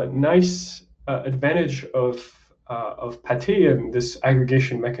nice advantage of Pate and this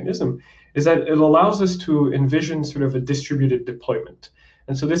aggregation mechanism is that it allows us to envision sort of a distributed deployment.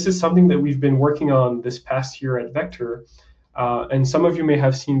 And so this is something that we've been working on this past year at Vector. And some of you may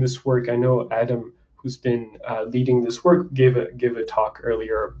have seen this work. I know Adam, who's been leading this work, gave a talk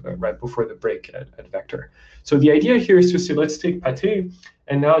earlier, right before the break at Vector. So the idea here is to say, let's take Pate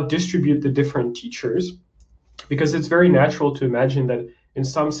and now distribute the different teachers, because it's very natural to imagine that in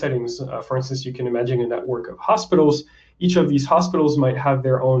some settings, for instance, you can imagine a network of hospitals. Each of these hospitals might have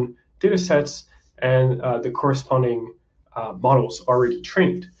their own data sets and the corresponding models already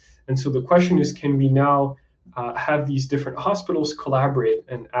trained. And so the question is, can we now have these different hospitals collaborate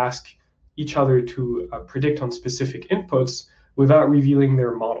and ask each other to predict on specific inputs without revealing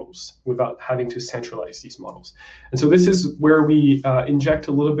their models, without having to centralize these models? And so this is where we inject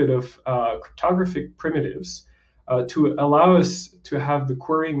a little bit of cryptographic primitives to allow us to have the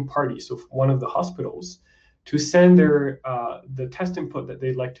querying party, so one of the hospitals, to send their the test input that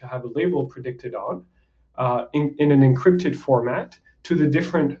they'd like to have a label predicted on in an encrypted format to the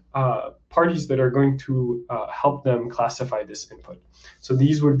different parties that are going to help them classify this input. So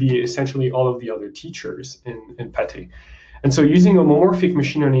these would be essentially all of the other teachers in Pate. And so using homomorphic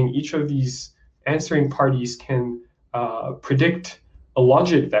machine learning, each of these answering parties can predict a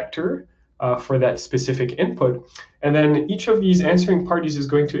logic vector for that specific input. And then each of these answering parties is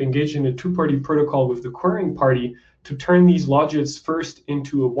going to engage in a two-party protocol with the querying party to turn these logits first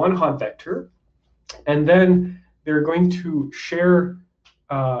into a one-hot vector. And then they're going to share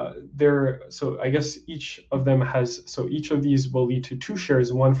so I guess each of them has, so each of these will lead to 2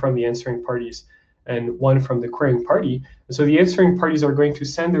 shares, one from the answering parties and one from the querying party. And so the answering parties are going to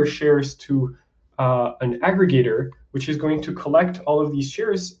send their shares to an aggregator, which is going to collect all of these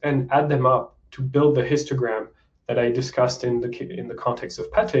shares and add them up to build the histogram that I discussed in the context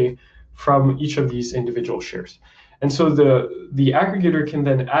of Pate from each of these individual shares. And so the aggregator can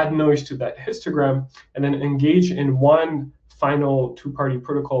then add noise to that histogram and then engage in one final 2-party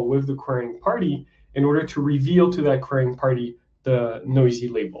protocol with the querying party in order to reveal to that querying party the noisy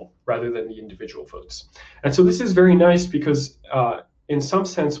label rather than the individual votes. And so this is very nice because in some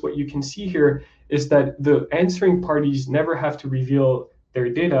sense, what you can see here is that the answering parties never have to reveal their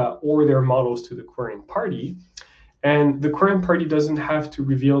data or their models to the querying party. And the querying party doesn't have to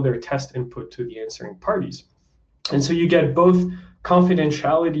reveal their test input to the answering parties. And so you get both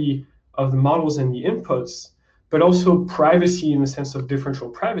confidentiality of the models and the inputs, but also privacy in the sense of differential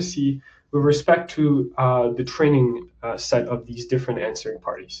privacy with respect to the training set of these different answering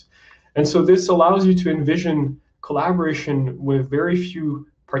parties. And so this allows you to envision collaboration with very few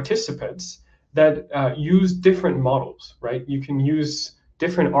participants that use different models, right? You can use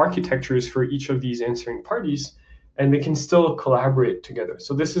different architectures for each of these answering parties, and they can still collaborate together.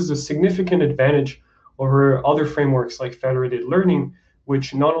 So this is a significant advantage over other frameworks like federated learning,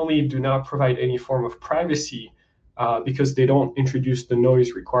 which not only do not provide any form of privacy because they don't introduce the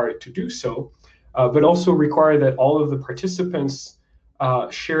noise required to do so, but also require that all of the participants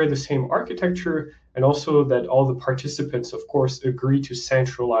share the same architecture, and also that all the participants, of course, agree to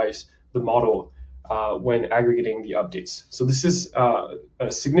centralize the model when aggregating the updates. So this is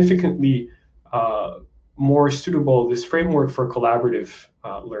significantly more suitable, this framework, for collaborative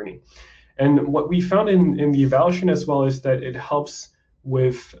learning. And what we found in the evaluation as well is that it helps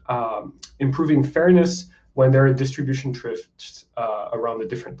with improving fairness when there are distribution drifts around the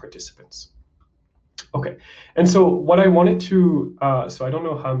different participants. Okay, and so what I wanted to, so I don't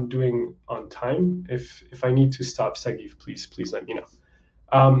know how I'm doing on time. If I need to stop, Sagiv, please let me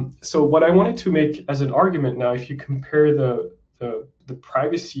know. So what I wanted to make as an argument now, if you compare the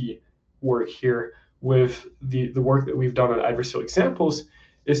privacy work here with the work that we've done on adversarial examples,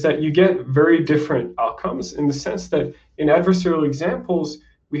 is that you get very different outcomes in the sense that in adversarial examples,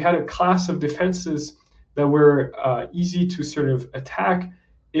 we had a class of defenses that were easy to sort of attack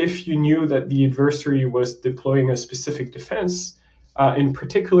if you knew that the adversary was deploying a specific defense. In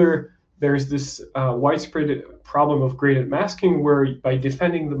particular, there's this widespread problem of gradient masking, where by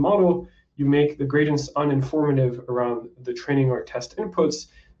defending the model, you make the gradients uninformative around the training or test inputs.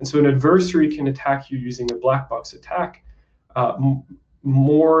 And so an adversary can attack you using a black box attack,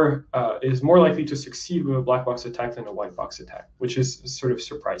 is more likely to succeed with a black box attack than a white box attack, which is sort of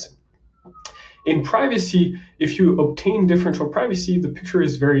surprising. In privacy, if you obtain differential privacy, the picture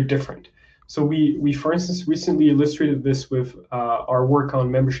is very different. So we for instance, recently illustrated this with our work on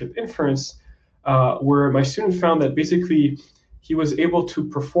membership inference, where my student found that basically he was able to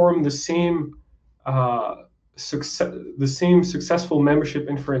perform the same successful membership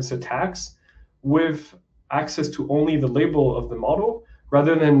inference attacks with access to only the label of the model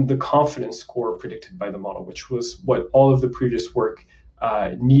rather than the confidence score predicted by the model, which was what all of the previous work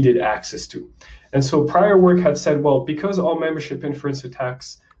needed access to. And so prior work had said, well, because all membership inference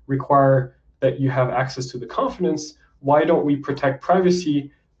attacks require that you have access to the confidence, why don't we protect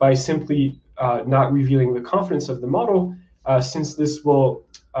privacy by simply not revealing the confidence of the model, since this will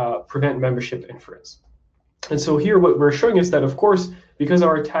prevent membership inference. And so here what we're showing is that, of course, because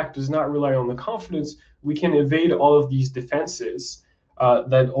our attack does not rely on the confidence, we can evade all of these defenses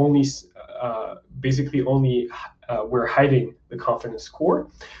that only basically only we're hiding the confidence score.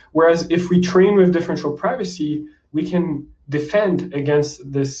 Whereas if we train with differential privacy, we can defend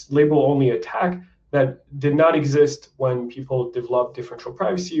against this label-only attack that did not exist when people developed differential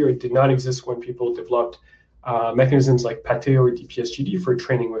privacy, or did not exist when people developed mechanisms like Pate or DPSGD for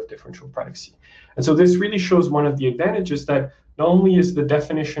training with differential privacy. And so this really shows one of the advantages, that not only is the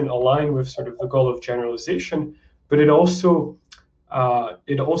definition aligned with sort of the goal of generalization, but it also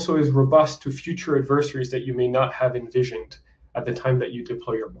is robust to future adversaries that you may not have envisioned at the time that you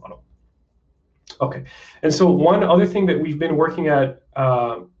deploy your model. Okay, and so one other thing that we've been working at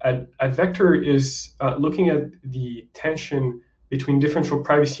Vector is looking at the tension between differential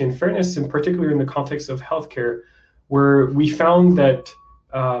privacy and fairness, in particular in the context of healthcare, where we found that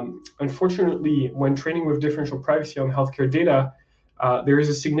unfortunately, when training with differential privacy on healthcare data, there is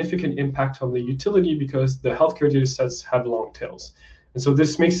a significant impact on the utility because the healthcare data sets have long tails. And so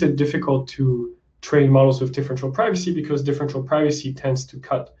this makes it difficult to train models with differential privacy, because differential privacy tends to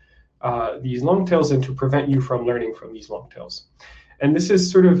cut these long tails and to prevent you from learning from these long tails. And this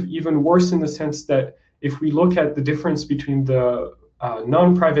is sort of even worse in the sense that if we look at the difference between the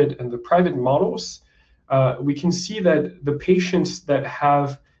non-private and the private models, we can see that the patients that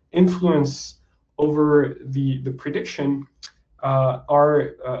have influence over the prediction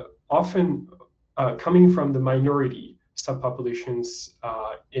are often coming from the minority subpopulations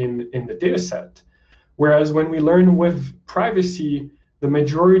in the data set. Whereas when we learn with privacy, the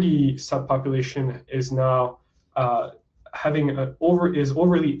majority subpopulation is now is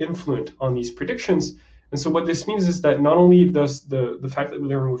overly influent on these predictions. And so what this means is that not only does the fact that we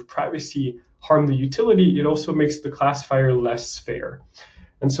learn with privacy harm the utility, it also makes the classifier less fair.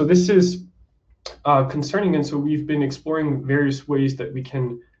 And so this is concerning. And so we've been exploring various ways that we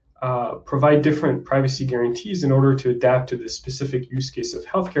can provide different privacy guarantees in order to adapt to the specific use case of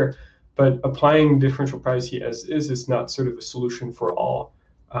healthcare. But applying differential privacy as is not sort of a solution for all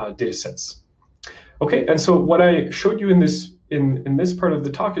data sets. Okay, and so what I showed you in this part of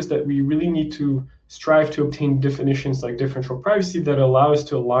the talk is that we really need to strive to obtain definitions like differential privacy that allow us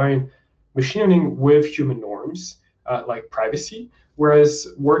to align machine learning with human norms like privacy, whereas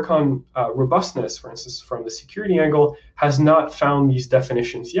work on robustness, for instance, from the security angle, has not found these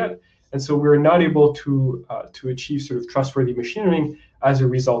definitions yet. And so we're not able to achieve sort of trustworthy machine learning as a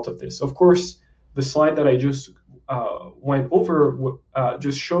result of this. Of course, the slide that I just went over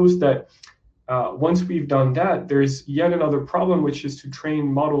just shows that once we've done that, there's yet another problem, which is to train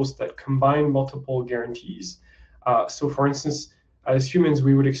models that combine multiple guarantees. So for instance, as humans,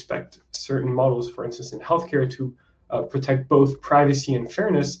 we would expect certain models, for instance, in healthcare to protect both privacy and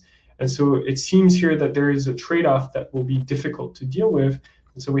fairness. And so it seems here that there is a trade-off that will be difficult to deal with.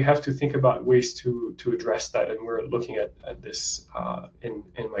 And so we have to think about ways to address that. And we're looking at this in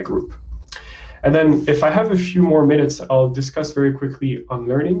my group. And then if I have a few more minutes, I'll discuss very quickly on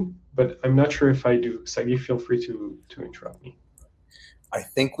learning, but I'm not sure if I do. Sagi, feel free to interrupt me. I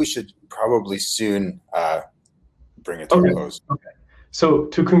think we should probably soon bring it to a close. Okay. So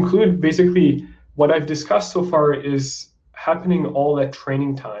to conclude, basically, what I've discussed so far is happening all at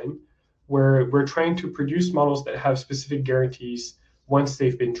training time, where we're trying to produce models that have specific guarantees once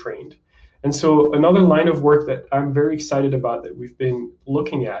they've been trained. And so another line of work that I'm very excited about that we've been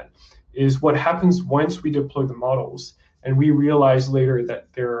looking at is what happens once we deploy the models and we realize later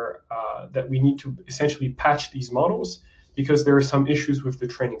that that we need to essentially patch these models because there are some issues with the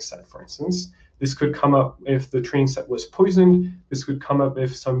training set, for instance. This could come up if the training set was poisoned. This could come up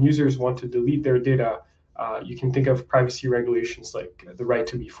if some users want to delete their data. You can think of privacy regulations like the right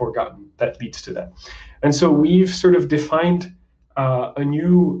to be forgotten that leads to that. And so we've sort of defined a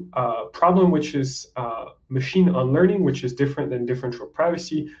new problem, which is machine unlearning, which is different than differential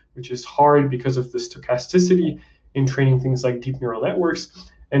privacy, which is hard because of the stochasticity in training things like deep neural networks.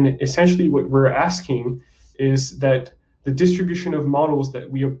 And essentially what we're asking is that the distribution of models that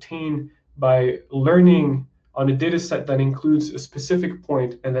we obtain by learning on a data set that includes a specific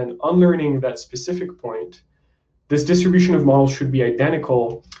point and then unlearning that specific point, this distribution of models should be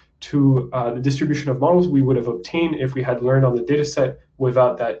identical to the distribution of models we would have obtained if we had learned on the data set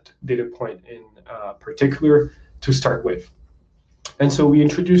without that data point in particular to start with. And so we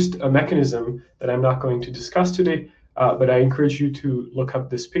introduced a mechanism that I'm not going to discuss today, but I encourage you to look up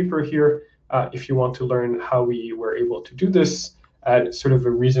this paper here if you want to learn how we were able to do this at sort of a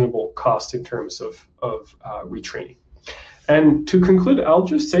reasonable cost in terms of retraining. And to conclude, I'll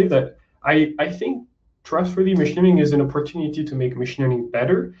just say that I think trustworthy machine learning is an opportunity to make machine learning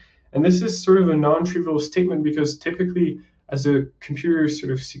better. And this is sort of a non-trivial statement because typically as a computer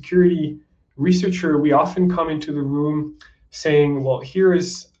sort of security researcher, we often come into the room saying, well,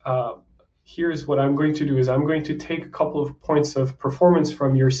 here's what I'm going to do is I'm going to take a couple of points of performance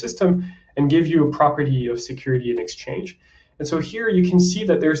from your system and give you a property of security in exchange. And so here you can see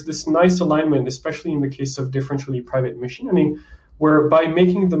that there's this nice alignment, especially in the case of differentially private machine learning, where by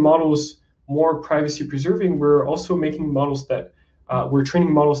making the models more privacy preserving, we're also making models that we're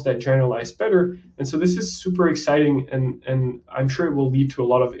training models that generalize better. And so this is super exciting, and I'm sure it will lead to a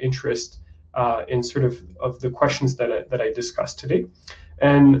lot of interest in sort of the questions that I discussed today.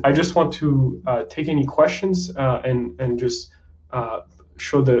 And I just want to take any questions and just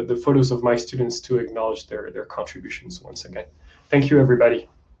show the photos of my students to acknowledge their contributions once again. Thank you, everybody.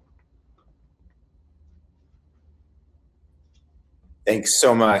 Thanks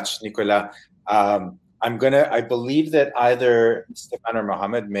so much, Nicolas. I believe that either Stefan or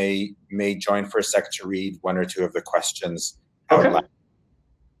Mohammed may join for a sec to read one or two of the questions out loud.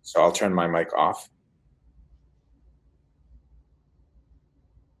 So I'll turn my mic off.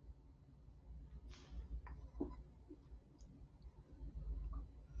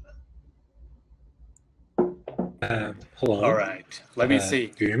 Hello. All right. Let me see.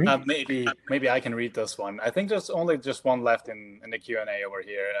 Do you hear me? Maybe I can read this one. I think there's only just one left in the Q&A over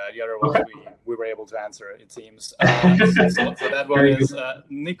here. The other ones we were able to answer, it seems. So that one is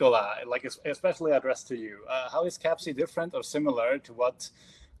Nicola, like especially addressed to you. How is CAPC different or similar to what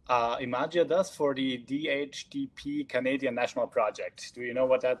Imagia does for the DHDP Canadian National Project? Do you know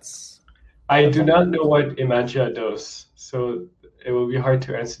what that's? I do not know what Imagia does, so it will be hard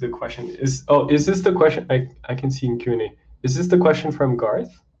to answer the question. Is this the question? I can see in Q&A. Is this the question from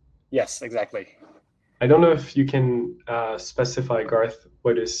Garth? Yes, exactly. I don't know if you can specify, Garth,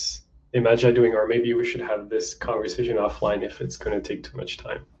 what is Imagia doing, or maybe we should have this conversation offline if it's going to take too much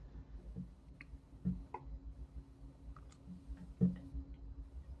time.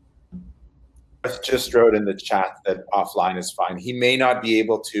 Garth just wrote in the chat that offline is fine. He may not be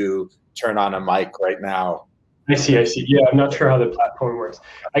able to turn on a mic right now. I see. Yeah, I'm not sure how the platform works.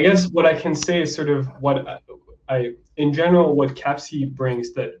 I guess what I can say is sort of what in general, what CAPC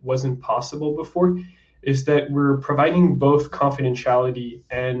brings that wasn't possible before is that we're providing both confidentiality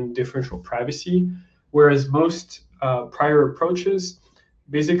and differential privacy, whereas most prior approaches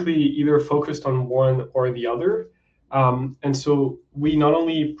basically either focused on one or the other. And so we not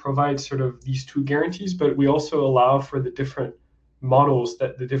only provide sort of these two guarantees, but we also allow for the different models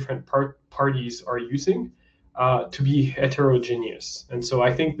that the different parties are using to be heterogeneous. And so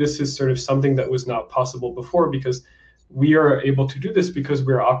I think this is sort of something that was not possible before, because we are able to do this because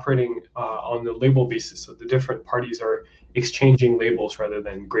we're operating on the label basis. So the different parties are exchanging labels rather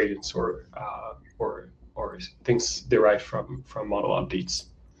than gradients or things derived from model updates.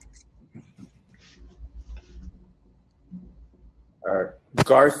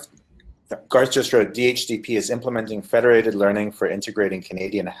 Garth just wrote, DHDP is implementing federated learning for integrating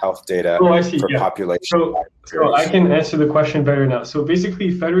Canadian health data for population. So I can answer the question better now. So basically,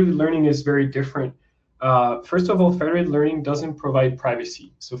 federated learning is very different. First of all, federated learning doesn't provide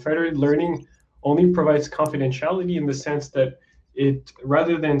privacy. So federated learning only provides confidentiality in the sense that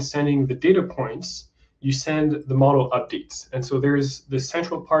rather than sending the data points, you send the model updates. And so there's the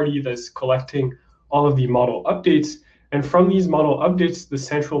central party that's collecting all of the model updates. And from these model updates, the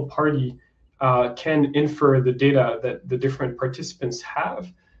central party can infer the data that the different participants have,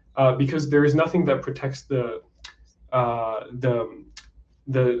 because there is nothing that protects the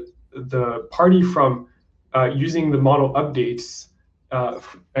party from using the model updates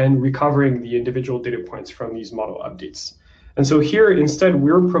and recovering the individual data points from these model updates. And so here, instead,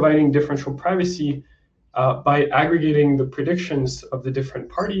 we're providing differential privacy by aggregating the predictions of the different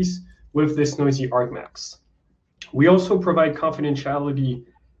parties with this noisy argmax. We also provide confidentiality,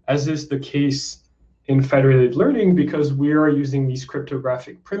 as is the case in federated learning, because we are using these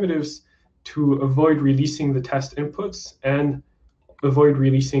cryptographic primitives to avoid releasing the test inputs and avoid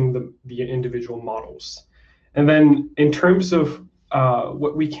releasing the individual models. And then in terms of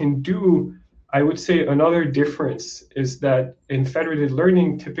what we can do, I would say another difference is that in federated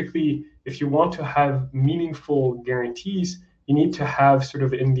learning, typically, if you want to have meaningful guarantees, you need to have sort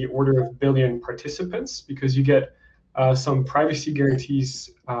of in the order of billion participants, because you get some privacy guarantees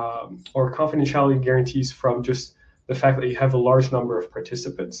or confidentiality guarantees from just the fact that you have a large number of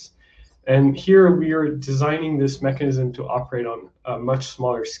participants. And here we are designing this mechanism to operate on a much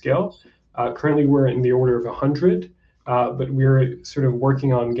smaller scale. Currently, we're in the order of 100, but we're sort of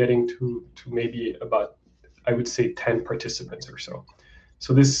working on getting to maybe about, I would say, 10 participants or so.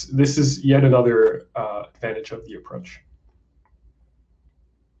 So this is yet another advantage of the approach.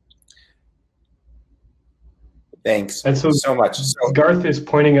 Thanks and so much. So Garth is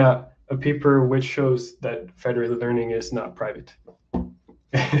pointing out a paper which shows that federated learning is not private.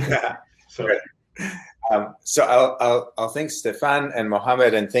 So I'll thank Stéphane and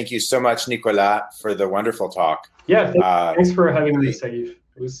Mohamed, and thank you so much, Nicolas, for the wonderful talk. Yeah, thanks for having me, Saif.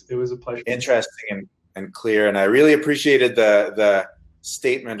 It was a pleasure. Interesting and clear, and I really appreciated the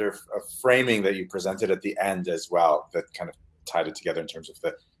statement of framing that you presented at the end as well, that kind of tied it together in terms of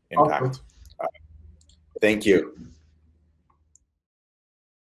the impact. Awesome. Thank you.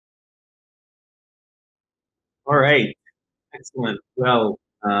 All right, excellent. Well,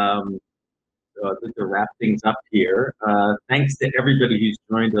 so I'd like to wrap things up here. Thanks to everybody who's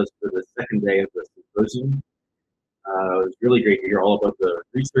joined us for the second day of the symposium. It was really great to hear all about the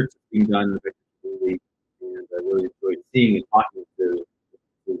research that's being done in the Vector community, and I really enjoyed seeing and talking to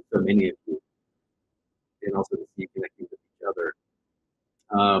so many of you, and also to see you connecting with each other.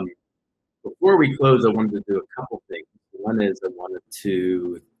 Before we close, I wanted to do a couple things. One is I wanted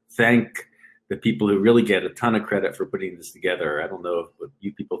to thank the people who really get a ton of credit for putting this together. I don't know what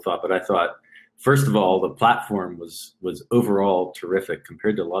you people thought, but I thought first of all, the platform was overall terrific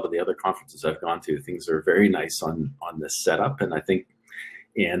compared to a lot of the other conferences I've gone to. Things are very nice on this setup, and I think,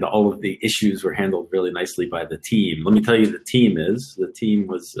 and all of the issues were handled really nicely by the team. Let me tell you, the team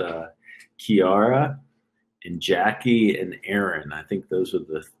was Kiara and Jackie and Aaron. I think those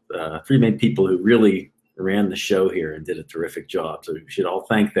were the three main people who really ran the show here and did a terrific job. So we should all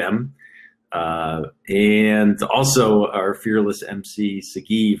thank them. And also our fearless MC,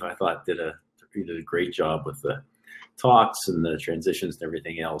 Sagiv, I thought did a great job with the talks and the transitions and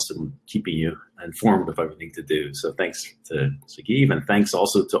everything else, and keeping you informed of everything to do. So thanks to Sagiv, and thanks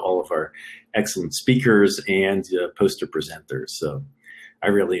also to all of our excellent speakers and poster presenters. So I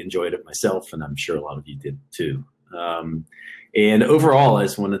really enjoyed it myself, and I'm sure a lot of you did too. And overall, I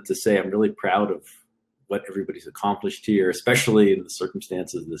just wanted to say I'm really proud of what everybody's accomplished here, especially in the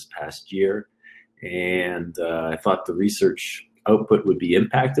circumstances this past year. And I thought the research output would be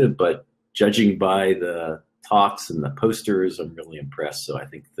impacted, but judging by the talks and the posters, I'm really impressed. So I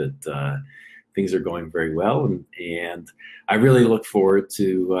think that things are going very well. And I really look forward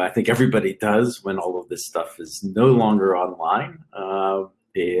to, I think everybody does, when all of this stuff is no longer online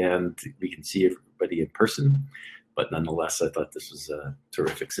and we can see everybody in person. But nonetheless, I thought this was a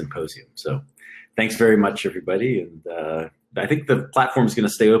terrific symposium. So thanks very much, everybody. And I think the platform is going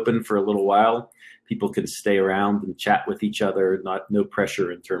to stay open for a little while. People can stay around and chat with each other. No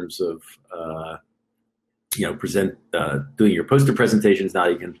pressure in terms of doing your poster presentations. Now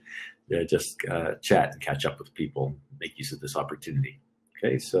you can just chat and catch up with people, make use of this opportunity.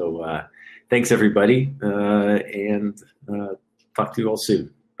 Okay, so thanks everybody, and talk to you all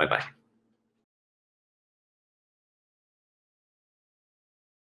soon. Bye-bye.